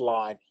this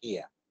slide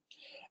here,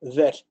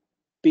 that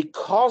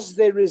because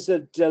there is a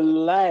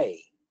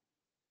delay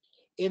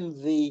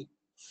in the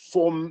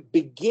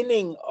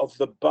beginning of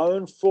the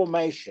bone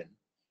formation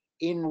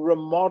in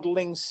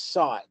remodeling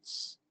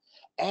sites,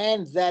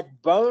 and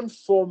that bone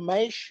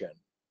formation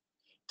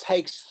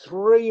takes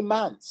 3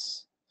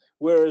 months,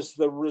 whereas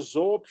the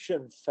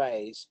resorption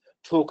phase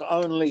took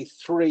only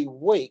 3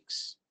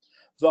 weeks,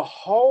 the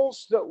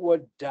holes that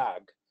were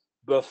dug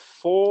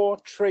before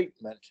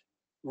treatment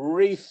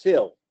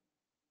refill.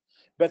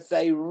 But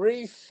they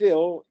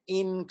refill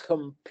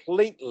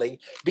incompletely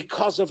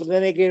because of the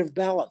negative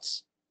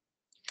balance.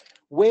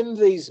 When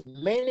these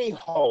many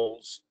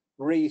holes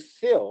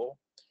refill,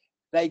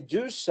 they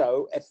do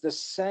so at the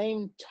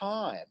same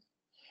time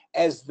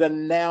as the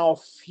now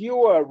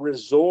fewer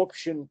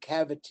resorption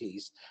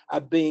cavities are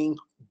being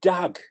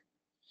dug,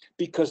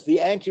 because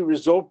the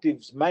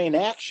anti-resorptive's main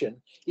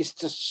action is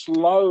to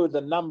slow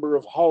the number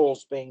of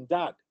holes being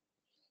dug.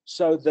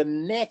 So the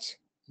net,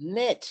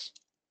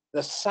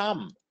 the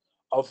sum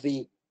of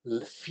the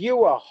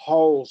fewer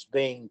holes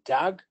being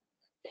dug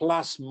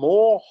plus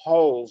more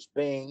holes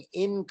being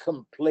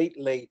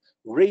incompletely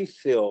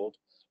refilled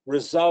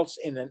results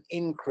in an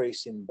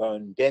increase in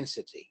bone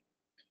density.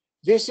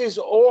 This is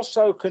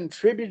also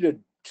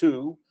contributed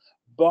to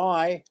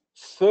by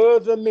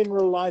further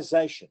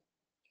mineralization.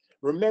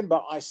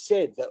 Remember, I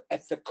said that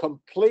at the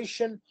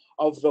completion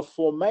of the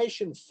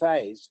formation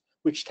phase,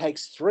 which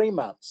takes 3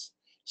 months,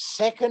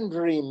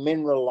 secondary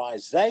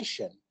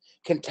mineralization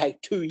can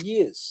take 2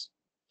 years.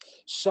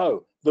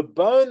 So the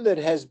bone that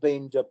has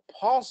been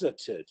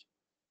deposited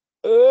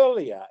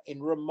earlier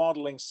in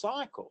remodeling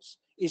cycles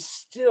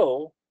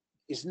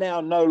is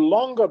now no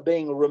longer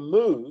being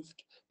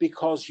removed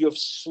because you've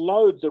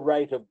slowed the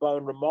rate of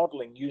bone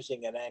remodeling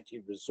using an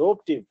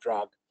anti-resorptive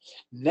drug.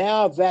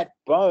 Now that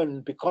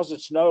bone, because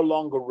it's no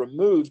longer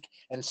removed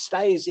and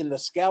stays in the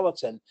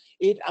skeleton,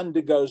 it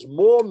undergoes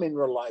more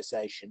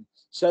mineralization,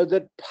 so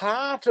that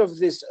part of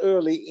this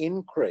early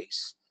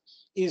increase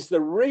is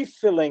the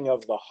refilling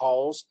of the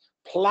holes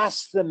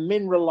plus the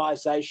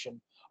mineralization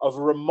of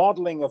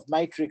remodeling of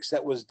matrix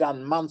that was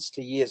done months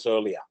to years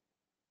earlier.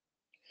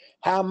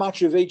 How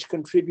much of each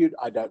contribute,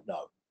 I don't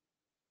know.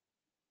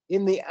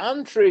 In the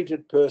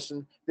untreated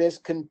person, there's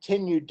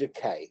continued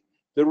decay.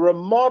 The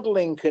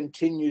remodeling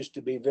continues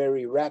to be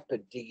very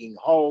rapid, digging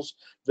holes.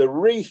 The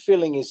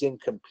refilling is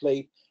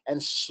incomplete,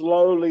 and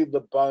slowly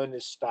the bone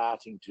is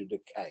starting to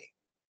decay.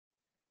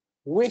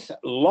 With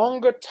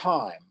longer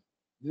time,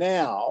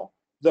 now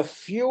the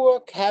fewer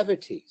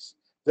cavities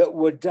that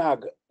were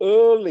dug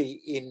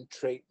early in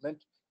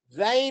treatment,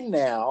 they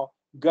now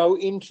go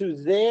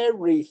into their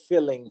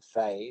refilling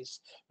phase,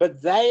 but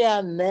they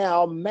are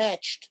now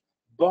matched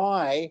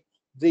by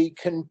the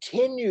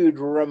continued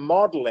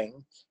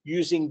remodeling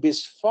using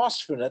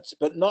bisphosphonates,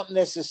 but not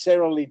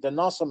necessarily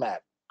denosumab,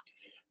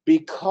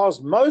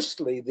 because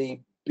mostly the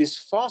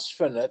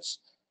bisphosphonates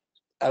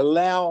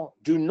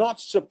do not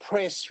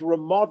suppress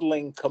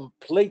remodeling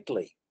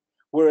completely,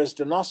 whereas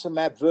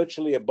denosumab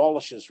virtually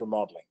abolishes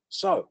remodeling.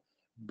 So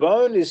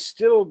bone is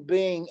still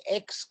being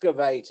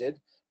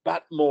excavated,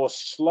 but more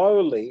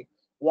slowly,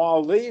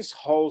 while these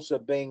holes are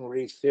being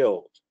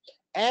refilled.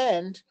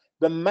 And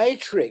the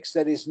matrix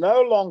that is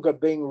no longer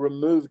being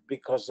removed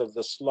because of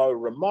the slow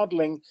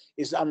remodeling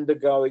is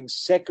undergoing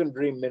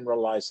secondary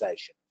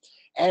mineralization.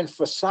 And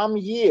for some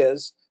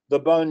years, the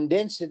bone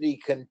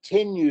density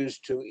continues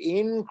to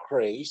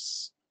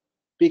increase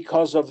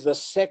because of the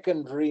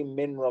secondary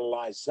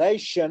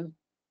mineralization,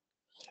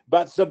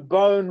 but the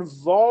bone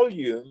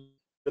volume,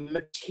 the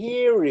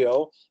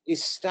material,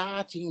 is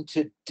starting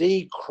to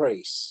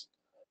decrease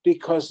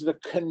because the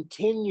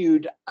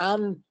continued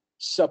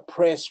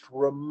unsuppressed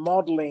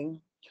remodeling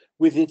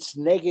with its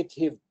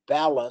negative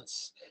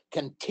balance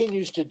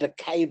continues to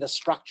decay the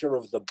structure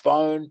of the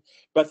bone,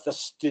 but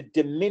the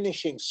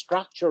diminishing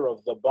structure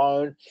of the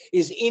bone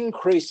is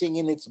increasing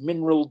in its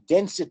mineral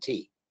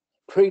density,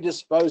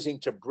 predisposing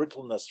to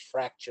brittleness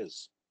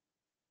fractures.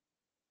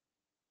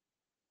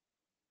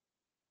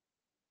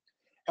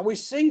 And we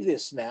see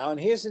this now, and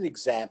here's an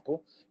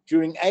example.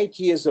 During 8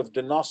 years of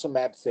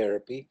denosumab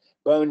therapy,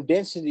 bone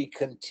density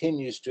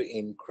continues to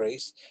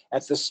increase.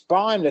 At the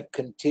spine, it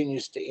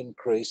continues to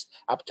increase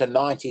up to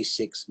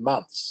 96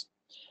 months.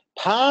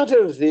 Part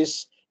of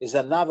this is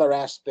another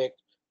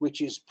aspect,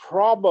 which is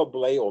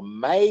probably or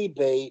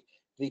maybe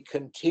the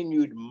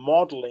continued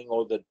modeling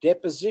or the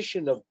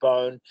deposition of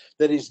bone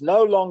that is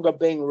no longer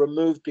being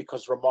removed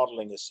because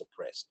remodeling is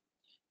suppressed.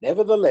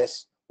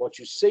 Nevertheless, what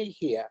you see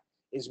here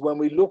is when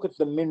we look at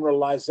the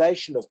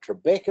mineralization of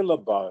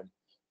trabecular bone,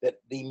 that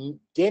the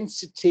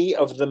density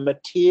of the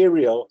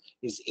material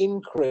is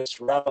increased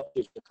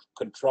relative to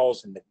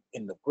controls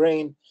in the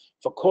green.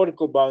 For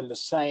cortical bone, the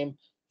same.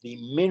 The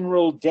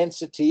mineral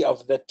density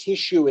of the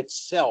tissue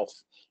itself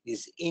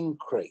is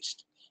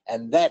increased,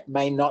 and that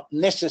may not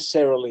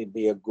necessarily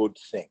be a good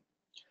thing.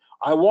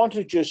 I want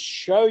to just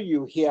show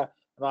you here,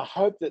 and I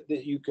hope that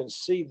you can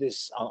see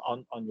this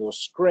on your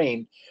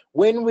screen.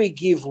 When we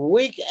give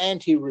weak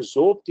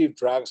anti-resorptive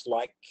drugs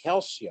like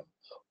calcium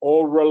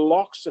or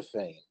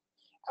raloxifene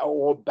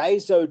or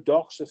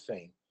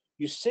basodoxifene,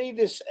 you see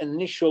this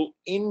initial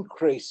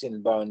increase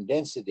in bone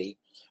density.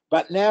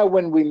 But now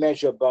when we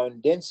measure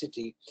bone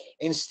density,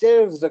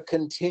 instead of the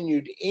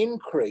continued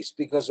increase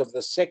because of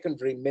the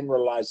secondary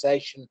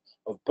mineralization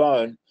of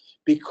bone,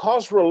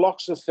 because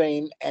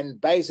raloxifene and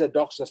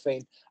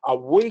basodoxifene are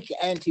weak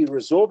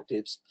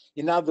anti-resorptives,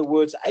 in other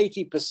words,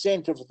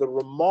 80% of the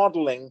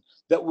remodeling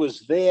that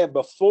was there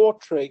before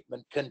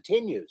treatment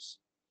continues.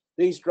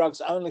 These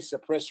drugs only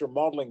suppress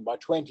remodeling by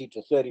 20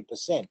 to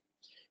 30%.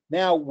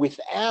 Now,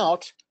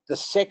 without the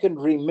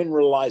secondary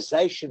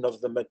mineralization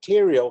of the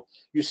material,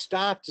 you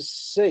start to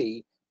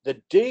see the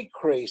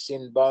decrease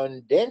in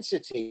bone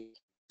density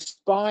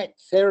despite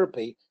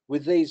therapy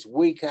with these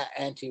weaker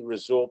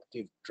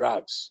anti-resorptive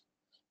drugs.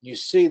 You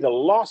see the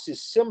loss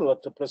is similar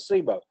to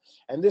placebo,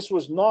 and this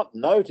was not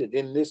noted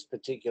in this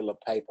particular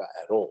paper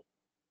at all.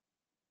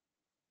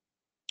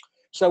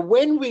 So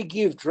when we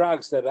give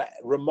drugs that are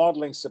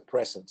remodeling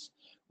suppressants,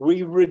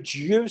 we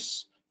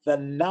reduce the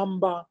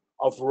number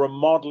of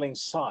remodeling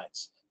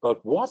sites.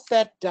 But what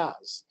that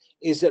does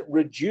is it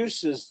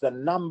reduces the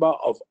number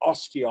of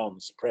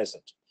osteons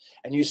present.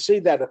 And you see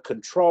that a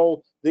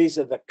control, these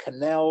are the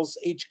canals.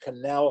 Each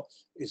canal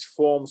is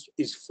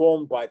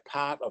formed by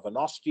part of an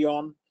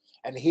osteon.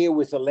 And here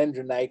with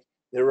alendronate,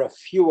 there are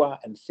fewer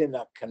and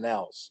thinner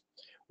canals.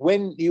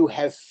 When you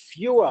have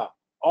fewer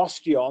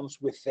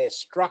osteons with their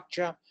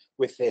structure,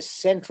 with their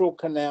central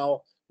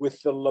canal,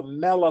 with the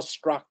lamella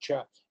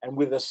structure, and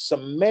with a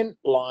cement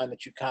line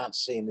that you can't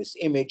see in this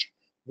image,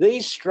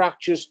 these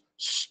structures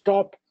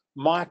stop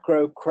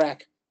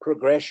microcrack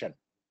progression.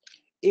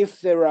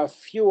 If there are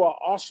fewer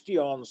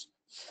osteons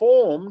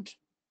formed,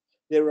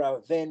 there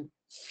are then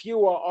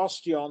fewer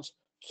osteons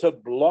to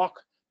block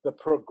the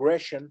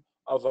progression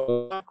of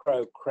a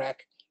microcrack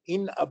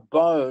in a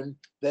bone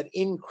that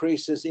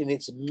increases in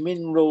its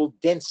mineral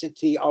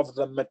density of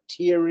the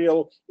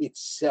material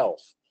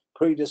itself,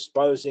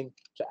 predisposing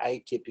to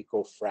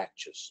atypical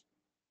fractures.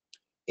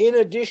 In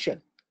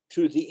addition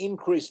to the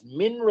increased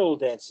mineral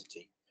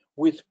density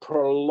with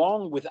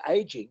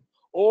aging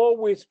or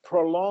with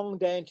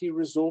prolonged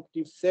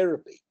anti-resorptive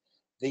therapy,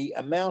 the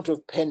amount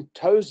of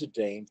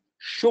pentozidine,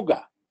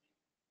 sugar,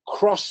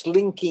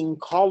 cross-linking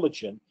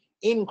collagen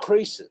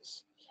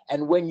increases.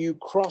 And when you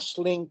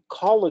cross-link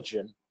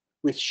collagen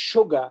with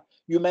sugar,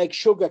 you make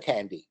sugar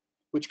candy,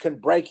 which can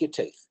break your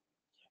teeth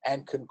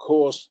and can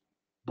cause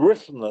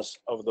brittleness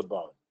of the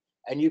bone.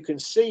 And you can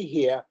see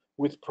here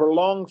with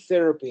prolonged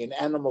therapy in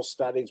animal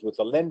studies with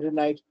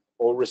alendronate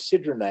or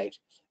risedronate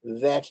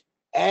that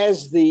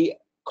as the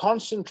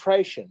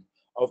concentration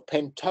of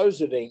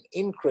pentozidine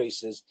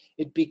increases,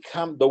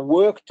 the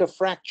work to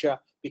fracture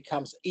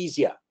becomes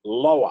easier,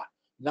 lower.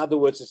 In other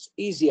words, it's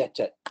easier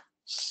to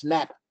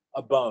snap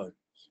a bone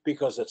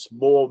because it's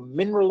more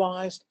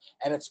mineralized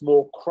and it's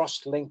more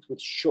cross-linked with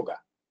sugar.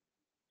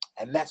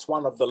 And that's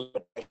one of the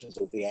limitations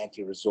of the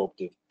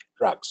anti-resorptive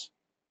drugs.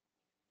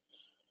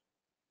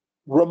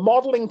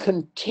 Remodeling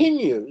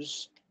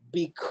continues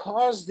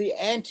because the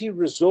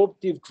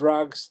anti-resorptive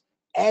drugs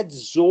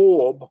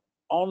adsorb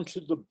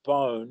onto the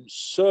bone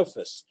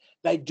surface.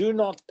 They do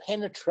not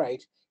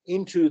penetrate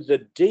into the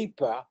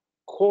deeper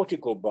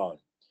cortical bone.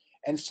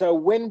 And so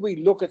when we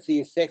look at the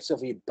effects of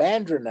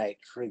ibandronate,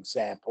 for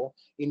example,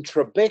 in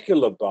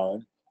trabecular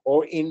bone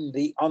or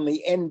on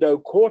the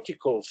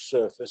endocortical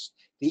surface,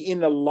 the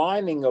inner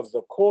lining of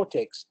the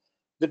cortex,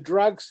 the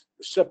drug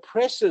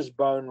suppresses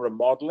bone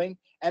remodeling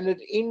and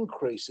it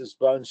increases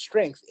bone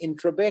strength in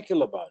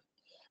trabecular bone.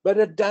 But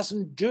it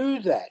doesn't do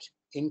that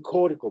in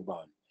cortical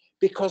bone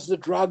because the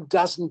drug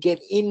doesn't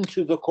get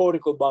into the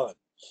cortical bone.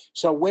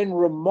 So when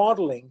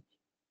remodeling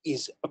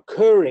is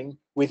occurring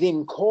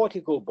within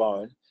cortical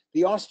bone,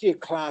 the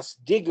osteoclasts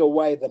dig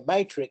away the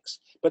matrix,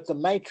 but the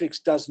matrix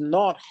does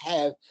not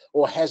have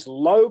or has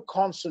low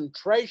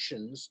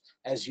concentrations,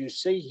 as you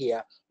see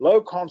here,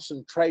 low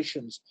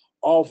concentrations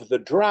of the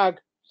drug,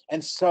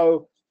 and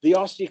so the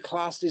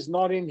osteoclast is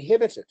not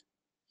inhibited.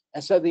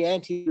 And so the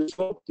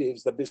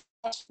anti-resorptives, the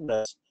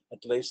bisphosphonates,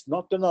 at least,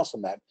 not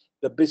denosumab,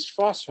 the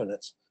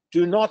bisphosphonates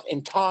do not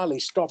entirely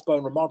stop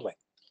bone remodeling,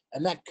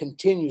 and that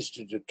continues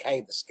to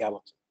decay the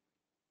skeleton.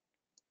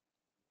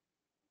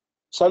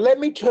 So let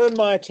me turn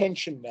my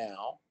attention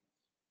now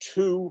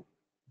to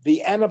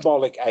the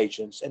anabolic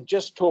agents and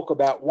just talk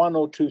about one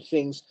or two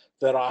things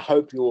that I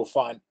hope you will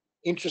find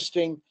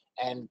interesting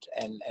and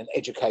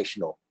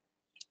educational.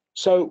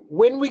 So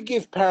when we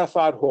give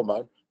parathyroid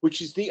hormone, which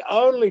is the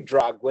only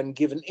drug when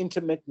given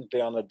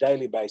intermittently on a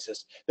daily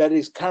basis that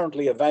is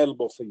currently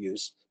available for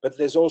use, but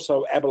there's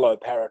also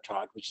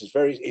abaloparatide, which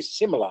is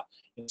similar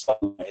in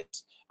some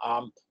ways,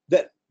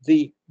 that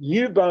the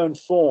new bone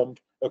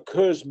formed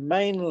occurs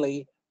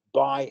mainly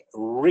by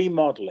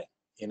remodeling.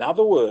 In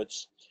other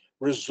words,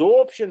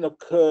 resorption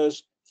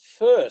occurs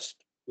first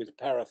with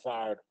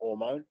parathyroid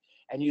hormone,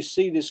 and you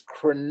see this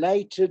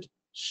crenated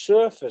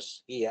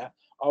surface here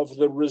of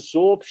the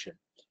resorption,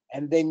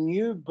 and then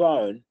new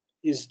bone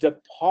is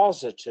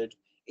deposited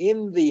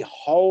in the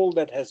hole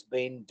that has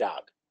been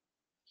dug.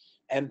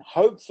 And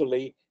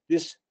hopefully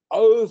this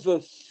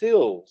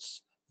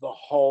overfills the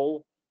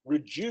hole,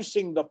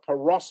 reducing the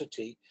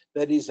porosity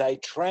that is a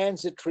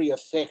transitory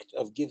effect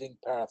of giving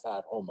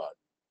parathyroid hormone.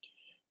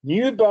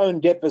 New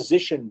bone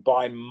deposition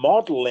by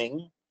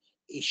modeling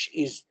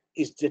is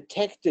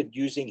detected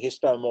using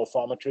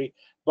histomorphometry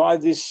by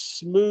this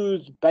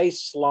smooth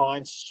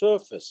baseline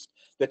surface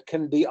that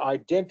can be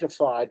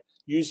identified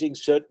using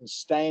certain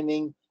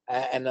staining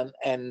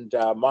and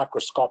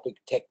microscopic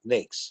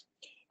techniques.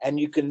 And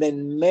you can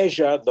then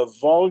measure the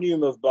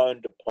volume of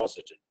bone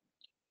deposited.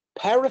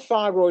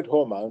 Parathyroid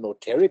hormone, or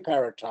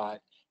teriparatide,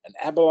 and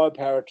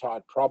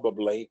abaloparatide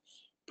probably,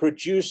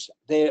 produce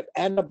their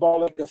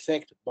anabolic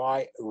effect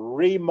by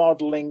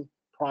remodeling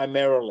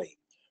primarily.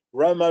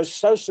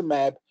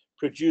 Romosozumab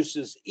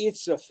produces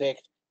its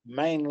effect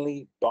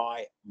mainly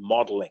by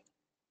modeling.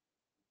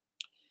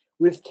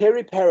 With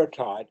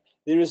teriparatide,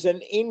 there is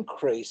an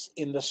increase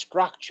in the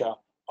structure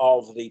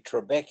of the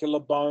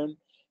trabecular bone.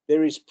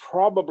 There is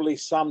probably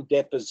some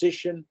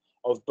deposition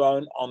of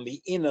bone on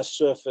the inner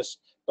surface,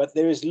 but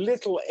there is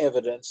little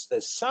evidence.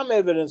 There's some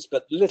evidence,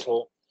 but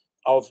little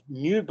of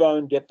new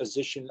bone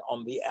deposition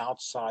on the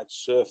outside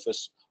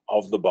surface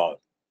of the bone.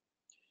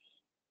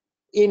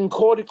 In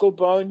cortical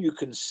bone, you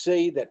can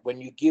see that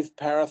when you give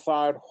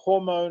parathyroid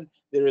hormone,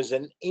 there is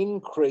an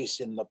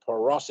increase in the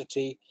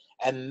porosity,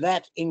 and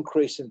that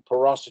increase in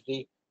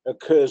porosity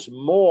occurs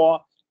more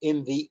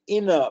in the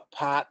inner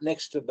part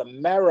next to the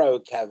marrow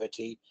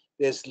cavity.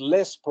 There's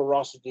less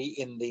porosity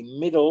in the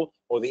middle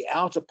or the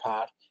outer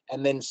part,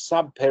 and then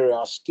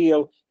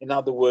subperiosteal, in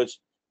other words,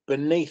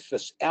 beneath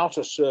the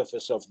outer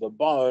surface of the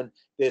bone,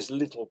 there's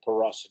little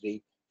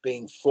porosity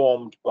being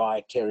formed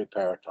by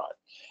teriparatide.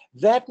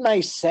 That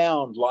may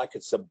sound like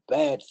it's a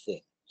bad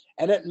thing,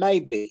 and it may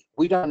be.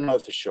 We don't know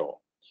for sure.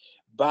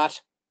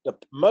 But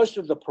most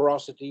of the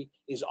porosity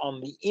is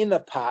on the inner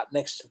part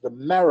next to the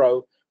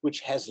marrow,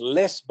 which has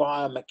less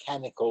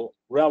biomechanical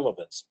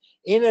relevance.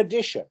 In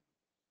addition,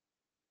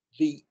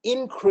 the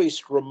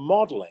increased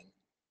remodeling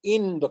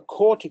in the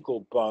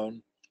cortical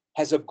bone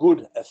has a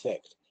good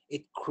effect.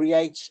 It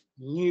creates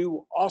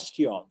new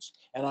osteons.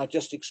 And I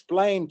just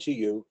explained to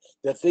you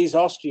that these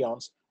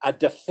osteons are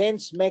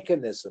defense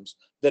mechanisms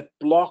that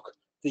block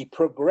the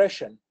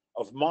progression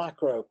of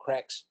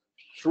microcracks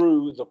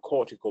through the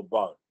cortical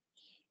bone.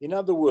 In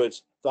other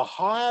words, the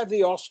higher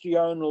the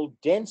osteonal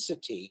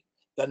density,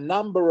 the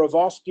number of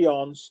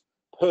osteons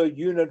per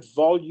unit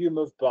volume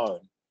of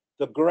bone,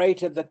 the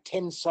greater the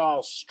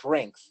tensile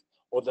strength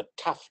or the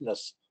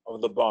toughness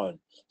of the bone.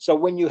 So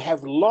when you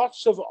have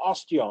lots of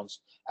osteons,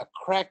 a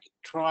crack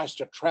tries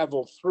to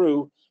travel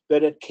through,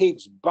 but it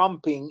keeps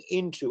bumping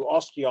into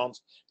osteons,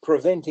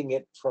 preventing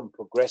it from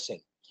progressing.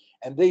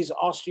 And these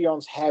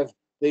osteons have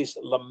this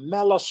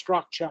lamellar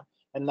structure,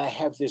 and they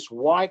have this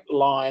white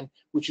line,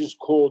 which is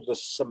called the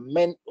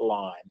cement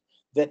line,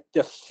 that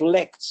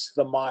deflects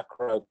the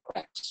micro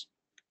cracks.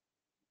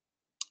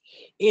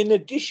 In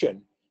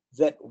addition,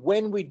 that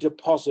when we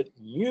deposit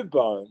new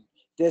bone,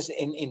 there's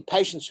in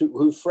patients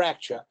who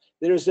fracture,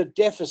 there is a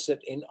deficit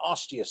in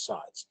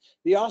osteocytes.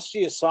 The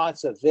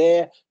osteocytes are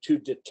there to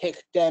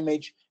detect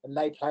damage, and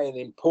they play an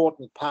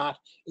important part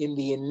in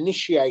the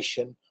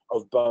initiation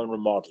of bone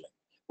remodeling.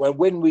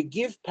 When we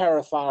give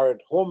parathyroid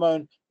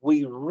hormone,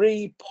 we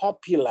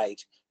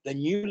repopulate the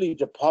newly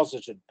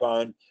deposited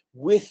bone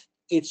with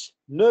its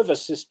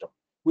nervous system,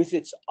 with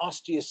its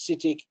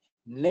osteocytic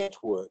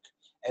network.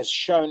 As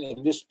shown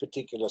in this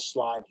particular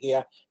slide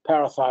here,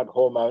 parathyroid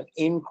hormone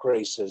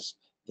increases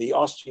the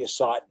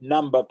osteocyte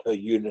number per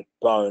unit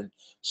bone,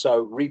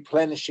 so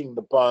replenishing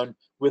the bone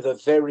with a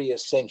very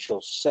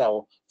essential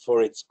cell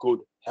for its good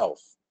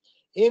health.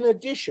 In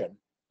addition,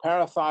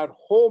 parathyroid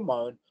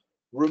hormone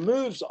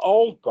removes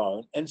old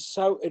bone, and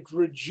so it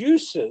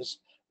reduces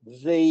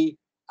the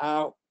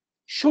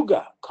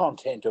sugar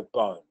content of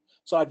bone.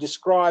 So I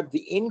described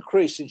the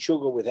increase in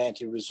sugar with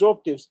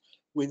anti-resorptives.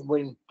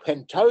 When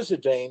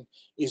pentosodine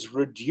is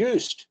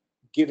reduced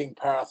giving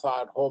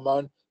parathyroid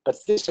hormone, but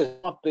this has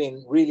not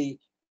been really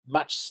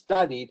much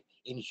studied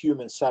in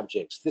human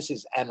subjects. This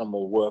is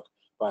animal work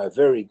by a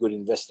very good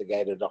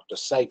investigator, Dr.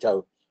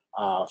 Sato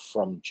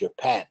from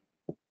Japan.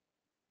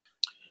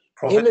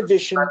 Professor, In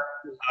addition,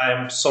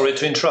 I'm sorry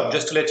to interrupt.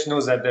 Just to let you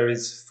know that there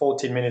is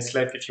 14 minutes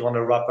left if you want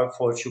to wrap up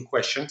for a few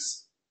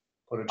questions.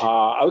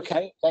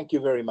 Okay, thank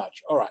you very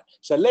much. All right,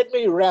 so let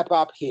me wrap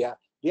up here.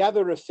 The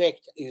other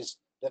effect is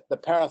that the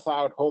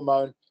parathyroid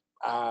hormone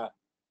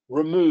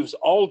removes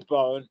old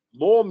bone,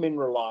 more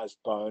mineralized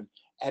bone,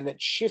 and it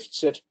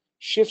shifts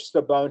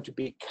the bone to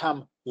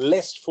become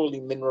less fully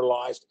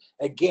mineralized,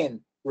 again,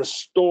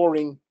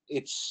 restoring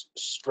its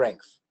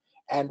strength.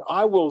 And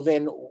I will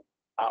then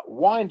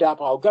wind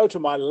up. I'll go to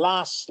my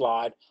last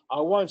slide.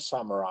 I won't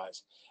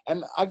summarize.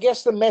 And I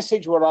guess the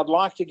message, what I'd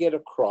like to get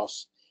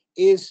across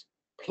is,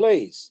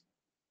 please,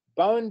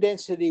 bone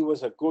density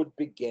was a good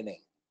beginning,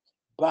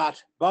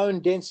 but bone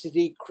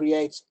density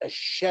creates a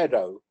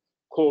shadow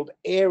called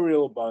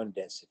aerial bone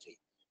density.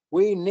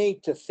 We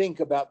need to think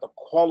about the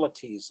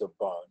qualities of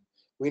bone.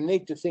 We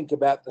need to think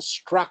about the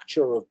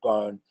structure of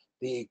bone,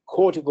 the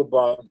cortical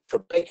bone,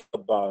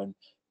 trabecular bone,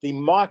 the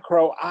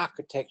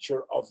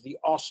microarchitecture of the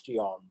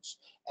osteons,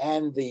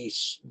 and the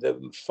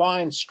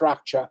fine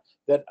structure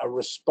that are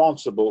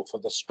responsible for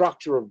the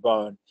structure of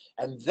bone.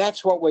 And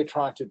that's what we're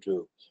trying to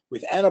do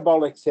with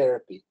anabolic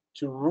therapy,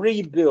 to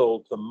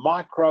rebuild the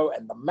micro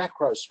and the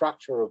macro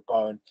structure of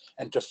bone,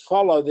 and to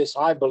follow this,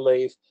 I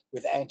believe,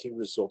 with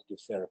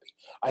anti-resorptive therapy.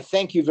 I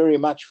thank you very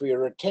much for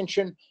your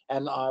attention,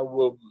 and I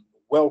will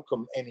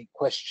welcome any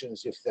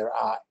questions if there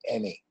are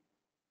any.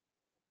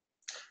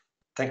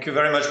 Thank you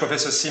very much,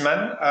 Professor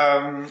Seeman.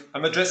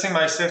 I'm addressing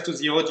myself to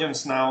the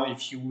audience now.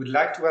 If you would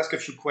like to ask a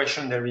few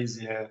questions, there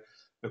is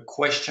a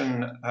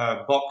question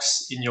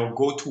box in your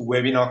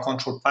GoToWebinar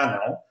control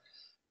panel.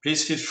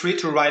 Please feel free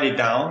to write it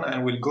down,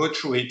 and we'll go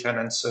through it and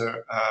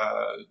answer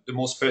the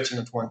most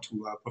pertinent one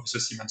to Professor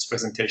Seeman's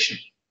presentation.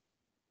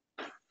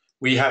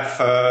 We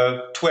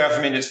have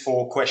 12 minutes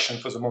for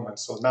questions for the moment,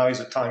 so now is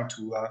the time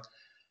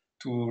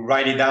to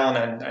write it down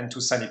and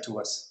to send it to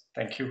us.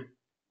 Thank you.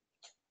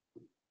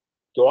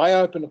 Do I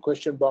open a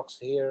question box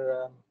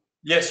here?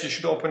 Yes, you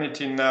should open it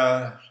in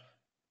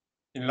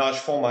large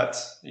format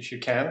if you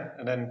can,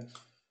 and then.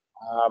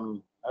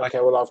 Okay,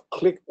 well, I've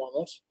clicked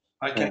on it.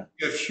 I can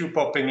see a few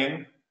popping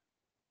in.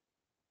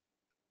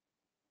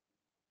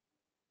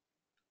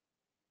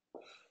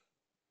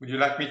 Would you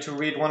like me to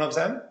read one of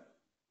them?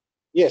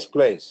 Yes,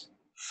 please.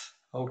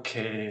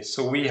 Okay,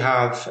 so we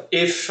have,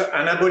 if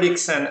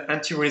anabolics and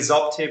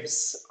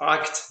anti-resorptives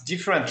act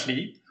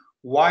differently,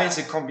 why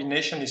the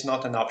combination is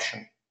not an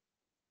option?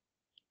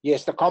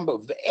 Yes, the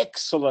combo.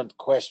 Excellent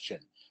question.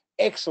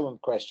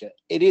 Excellent question.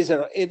 It is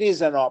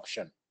an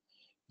option.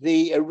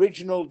 The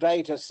original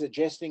data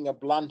suggesting a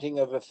blunting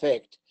of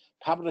effect,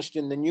 published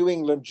in the New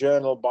England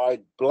Journal by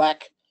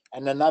Black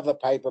and another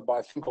paper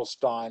by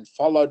Finkelstein,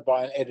 followed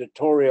by an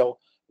editorial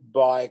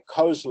by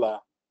Kozler.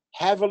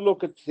 Have a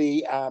look at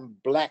the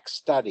Black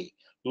study.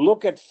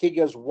 Look at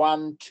figures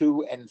 1,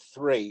 2, and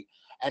 3,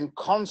 and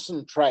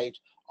concentrate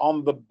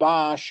on the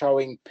bar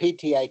showing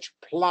PTH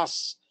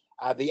plus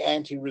the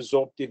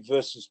anti-resorptive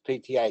versus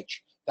PTH.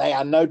 They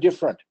are no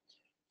different.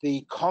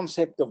 The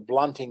concept of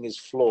blunting is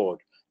flawed.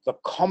 The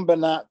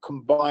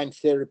combined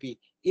therapy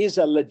is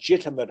a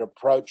legitimate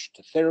approach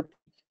to therapy.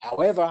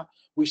 However,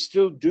 we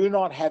still do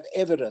not have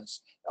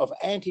evidence of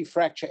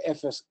anti-fracture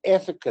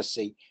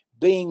efficacy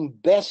being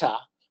better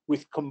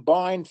with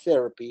combined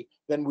therapy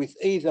than with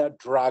either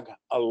drug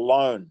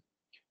alone.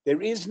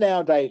 There is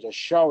now data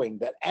showing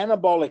that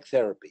anabolic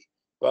therapy,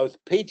 both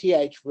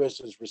PTH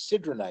versus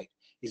residronate,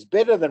 is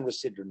better than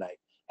residronate,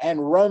 and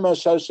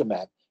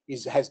romosozumab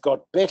has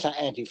got better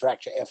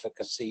anti-fracture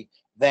efficacy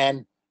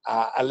than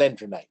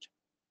alendronate.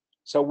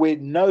 So we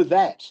know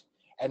that,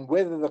 and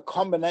whether the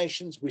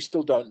combinations, we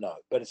still don't know,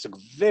 but it's a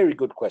very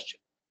good question.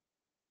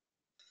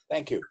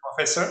 Thank you.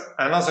 Professor,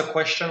 another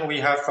question we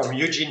have from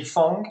Eugene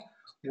Fong.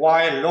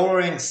 Why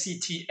lowering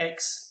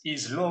CTX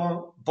is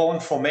low bone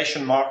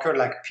formation marker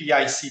like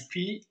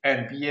PICP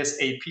and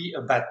BSAP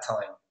a bad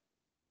time?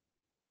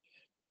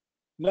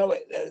 No,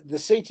 the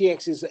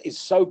CTX is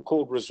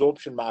so-called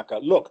resorption marker.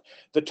 Look,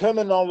 the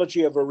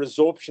terminology of a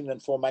resorption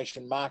and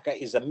formation marker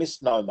is a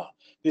misnomer.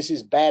 This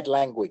is bad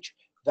language.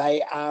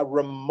 They are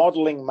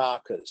remodeling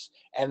markers,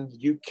 and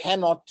you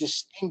cannot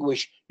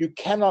distinguish, you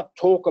cannot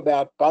talk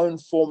about bone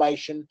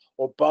formation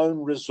or bone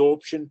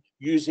resorption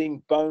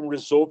using bone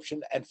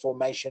resorption and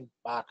formation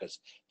markers.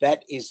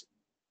 That is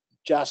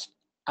just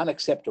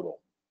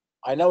unacceptable.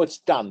 I know it's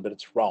done, but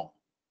it's wrong.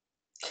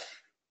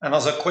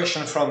 Another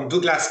question from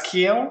Douglas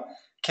Keel.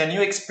 Can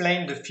you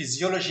explain the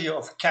physiology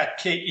of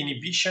CAT-K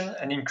inhibition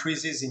and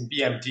increases in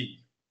BMD?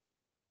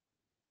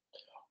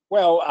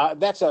 Well,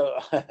 that's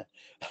a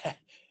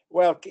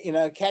well, you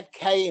know,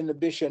 CAT-K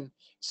inhibition.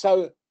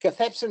 So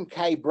cathepsin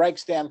K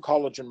breaks down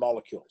collagen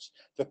molecules.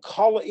 The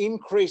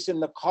increase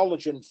in the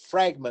collagen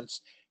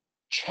fragments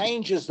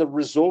changes the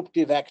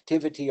resorptive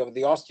activity of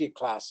the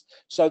osteoclast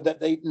so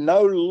that it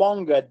no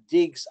longer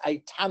digs a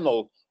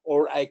tunnel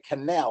or a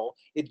canal.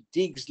 It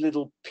digs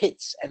little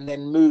pits and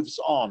then moves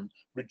on,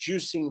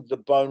 reducing the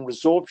bone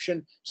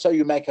resorption, so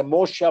you make a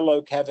more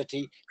shallow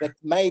cavity that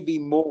may be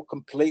more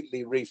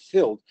completely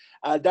refilled.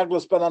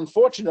 Douglas, but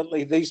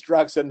unfortunately, these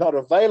drugs are not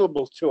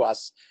available to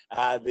us,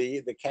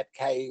 the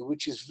CAT-K,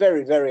 which is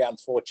very, very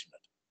unfortunate.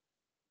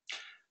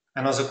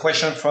 Another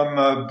question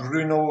from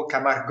Bruno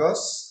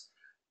Camargos.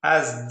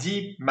 As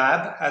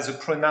DMAB has a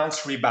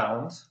pronounced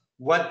rebound,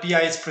 what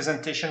BIS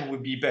presentation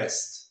would be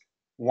best?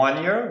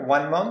 1 year,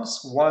 1 month,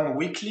 1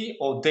 weekly,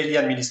 or daily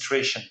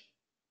administration?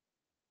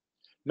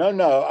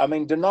 No. I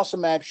mean,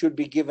 denosumab should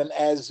be given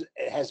as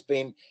it has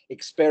been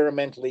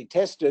experimentally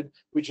tested,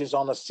 which is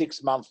on a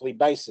 6-monthly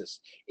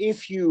basis.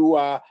 If you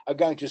are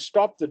going to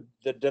stop the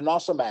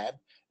denosumab,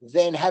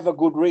 then have a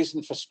good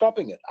reason for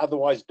stopping it.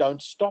 Otherwise,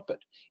 don't stop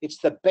it. It's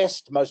the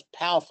best, most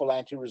powerful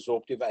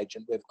anti-resorptive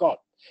agent we've got.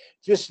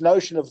 This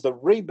notion of the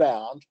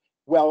rebound,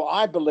 well,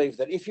 I believe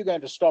that if you're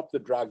going to stop the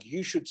drug,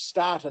 you should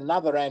start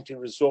another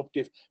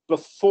anti-resorptive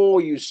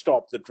before you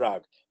stop the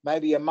drug,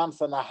 maybe a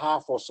month and a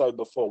half or so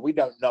before. We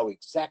don't know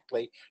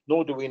exactly,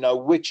 nor do we know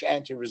which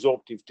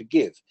anti-resorptive to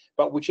give.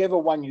 But whichever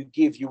one you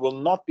give, you will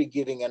not be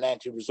giving an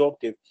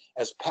anti-resorptive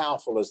as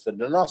powerful as the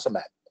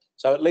denosumab.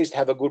 So at least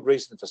have a good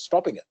reason for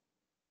stopping it.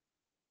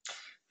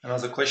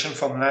 Another question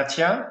from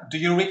Natia. Do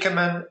you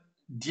recommend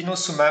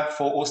denosumab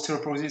for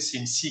osteoporosis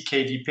in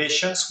CKD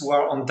patients who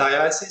are on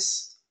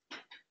dialysis?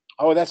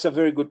 Oh, that's a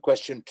very good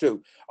question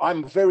too.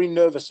 I'm very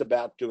nervous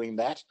about doing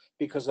that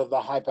because of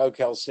the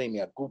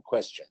hypocalcemia. Good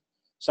question.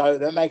 So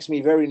that makes me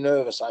very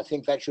nervous. I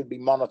think that should be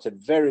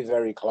monitored very,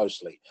 very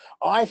closely.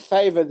 I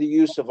favor the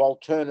use of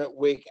alternate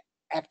week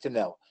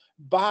Actonel,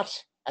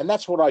 and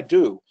that's what I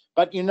do.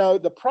 But you know,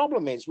 the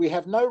problem is we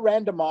have no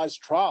randomized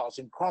trials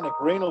in chronic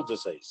renal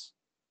disease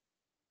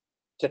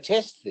to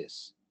test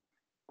this.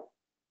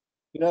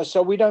 You know,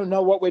 so we don't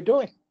know what we're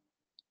doing.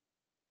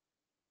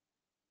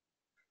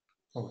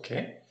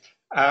 Okay.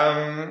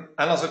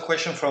 Another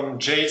question from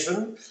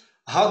Jason.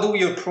 How do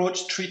we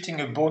approach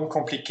treating a bone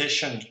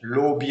complication,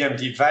 low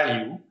BMD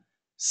value,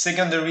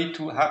 secondary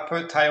to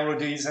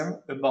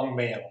hyperthyroidism among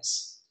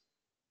males?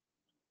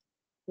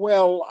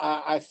 Well,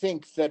 I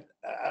think that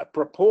a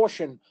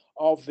proportion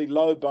of the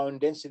low bone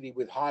density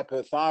with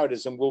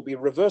hyperthyroidism will be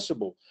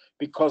reversible,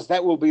 because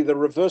that will be the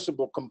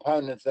reversible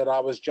component that I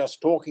was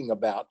just talking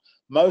about.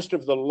 Most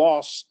of the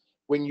loss,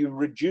 when you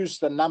reduce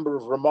the number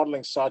of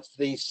remodeling sites,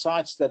 the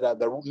sites that are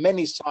the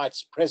many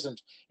sites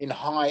present in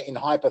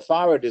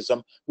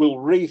hyperthyroidism will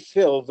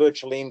refill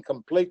virtually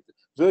completely.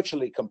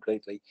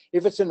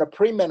 If it's in a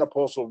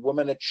premenopausal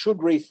woman, it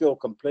should refill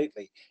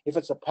completely. If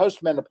it's a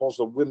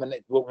postmenopausal woman,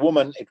 it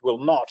will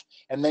not.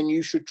 And then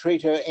you should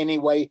treat her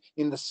anyway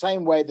in the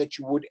same way that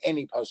you would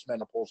any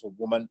postmenopausal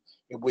woman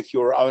with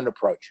your own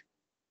approach.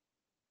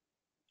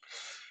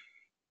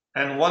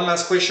 And one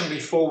last question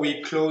before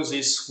we close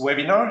this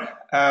webinar.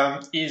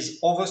 Is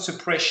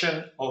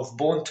oversuppression of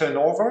bone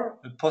turnover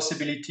a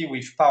possibility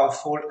with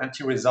powerful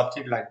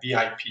anti-resorptive like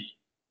BIP?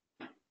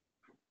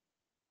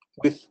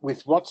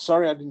 With what?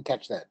 Sorry, I didn't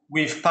catch that.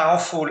 With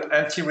powerful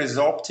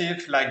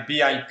anti-resorptive like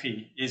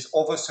BIP, is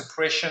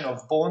oversuppression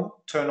of bone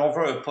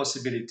turnover a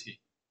possibility?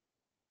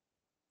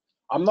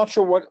 I'm not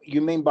sure what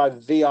you mean by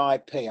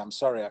VIP. I'm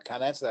sorry, I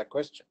can't answer that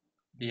question.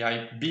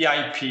 BIP,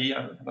 I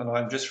don't know,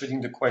 I'm just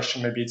reading the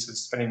question, maybe it's a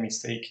spelling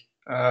mistake.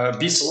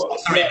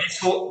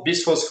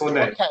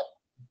 Bisphosphonate. Okay.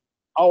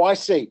 Oh, I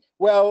see.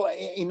 Well,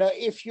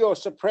 if you're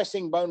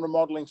suppressing bone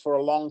remodeling for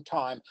a long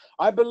time,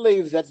 I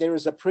believe that there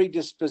is a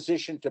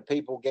predisposition to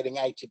people getting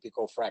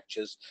atypical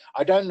fractures.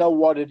 I don't know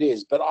what it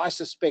is, but I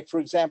suspect, for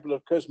example,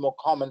 it occurs more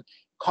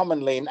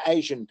commonly in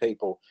Asian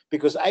people,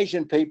 because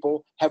Asian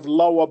people have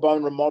lower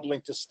bone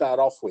remodeling to start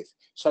off with.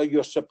 So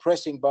you're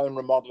suppressing bone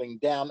remodeling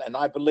down, and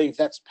I believe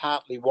that's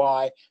partly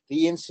why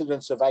the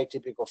incidence of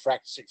atypical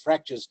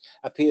fractures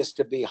appears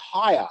to be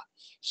higher.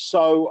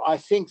 So I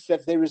think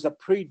that there is a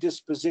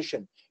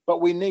predisposition,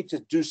 but we need to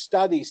do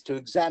studies to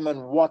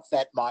examine what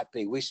that might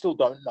be. We still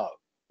don't know.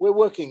 We're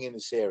working in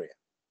this area.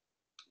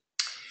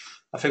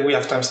 I think we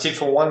have time still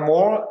for one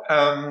more.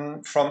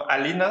 From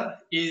Alina,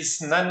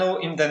 is nano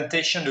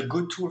indentation a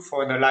good tool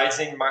for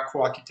analyzing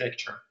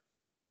microarchitecture?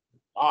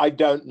 I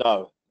don't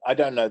know. I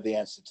don't know the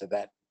answer to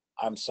that.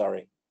 I'm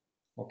sorry.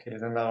 Okay,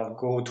 then I'll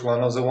go to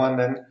another one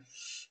then.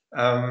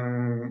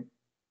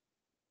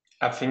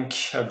 I think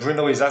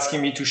Bruno is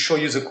asking me to show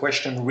you the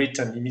question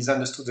written. He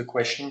misunderstood the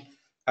question.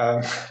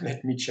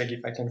 Let me check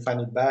if I can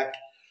find it back.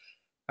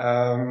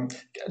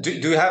 Do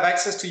you have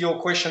access to your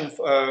question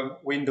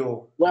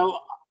window?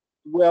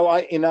 Well,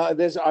 I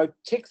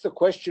tick the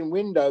question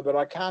window, but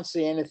I can't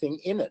see anything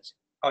in it.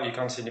 Oh, you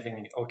can't see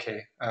anything.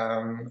 Okay.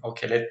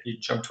 Okay, let me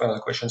jump to another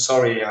question.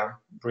 Sorry,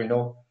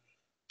 Bruno.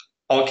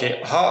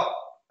 Okay,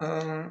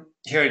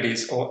 here it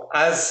is. Or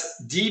as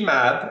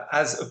DMAB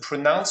has a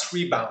pronounced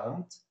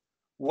rebound,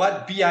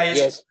 what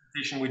BIS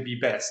presentation would be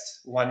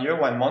best? 1 year,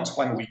 1 month,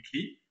 1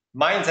 weekly?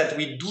 Mind that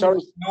we do not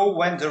know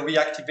when the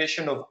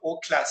reactivation of O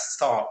class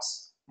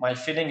starts. My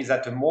feeling is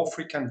that a more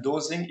frequent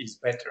dosing is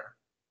better.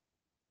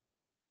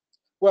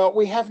 Well,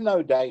 we have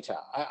no data.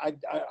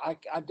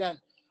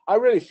 I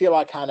really feel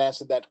I can't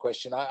answer that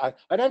question. I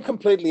don't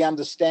completely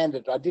understand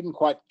it. I didn't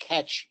quite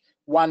catch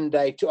 1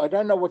 day, I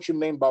don't know what you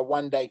mean by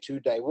 1 day, 2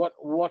 day.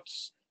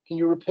 Can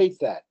you repeat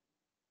that?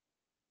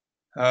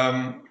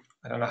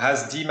 I don't know,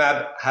 has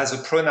DMAB has a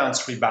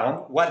pronounced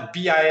rebound? What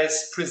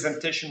BIS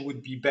presentation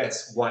would be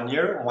best? 1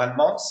 year, 1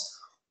 month,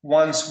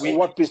 once week?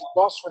 What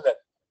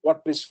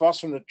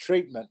bisphosphonate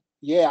treatment?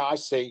 Yeah, I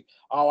see.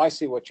 Oh, I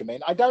see what you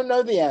mean. I don't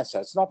know the answer.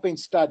 It's not been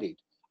studied.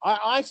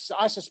 I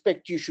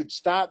suspect you should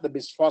start the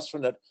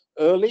bisphosphonate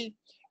early,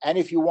 and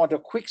if you want a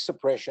quick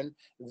suppression,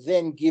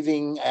 then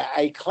giving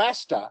a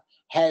cluster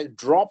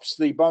drops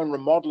the bone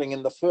remodeling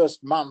in the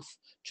first month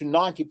to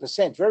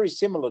 90%, very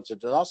similar to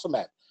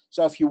denosumab.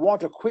 So if you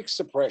want a quick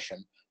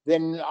suppression,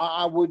 then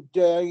I would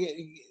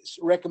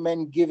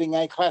recommend giving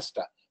a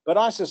cluster. But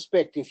I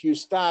suspect if you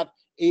start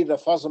either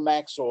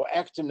Fosamax or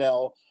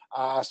Actonel,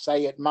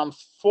 say at month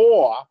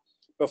 4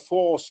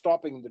 before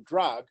stopping the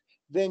drug,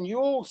 then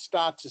you'll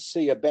start to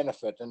see a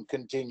benefit and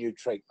continue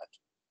treatment.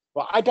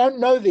 Well, I don't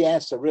know the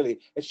answer really.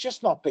 It's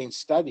just not been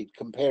studied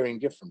comparing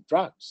different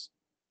drugs.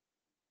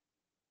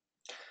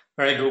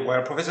 Very good.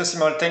 Well, Professor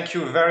Seeman, thank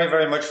you very,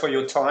 very much for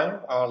your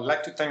time. I'd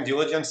like to thank the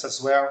audience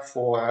as well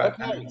for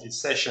attending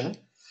this session.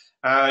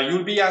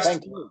 You'll be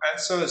asked to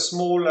answer a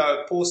small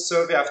post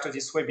survey after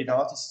this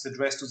webinar. This is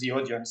addressed to the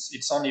audience.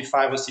 It's only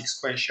 5 or 6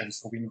 questions,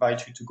 so we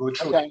invite you to go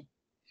through it.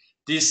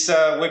 This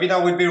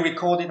webinar will be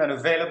recorded and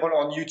available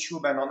on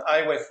YouTube and on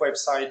IWEF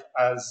website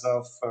as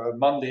of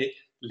Monday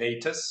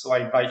latest, so I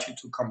invite you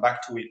to come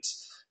back to it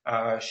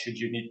should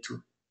you need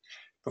to.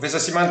 Professor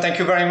Seeman, thank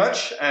you very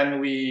much, and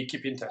we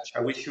keep in touch. I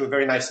wish you a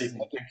very nice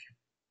evening. Thank you.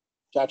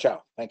 Ciao,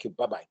 ciao. Thank you.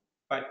 Bye-bye.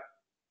 Bye.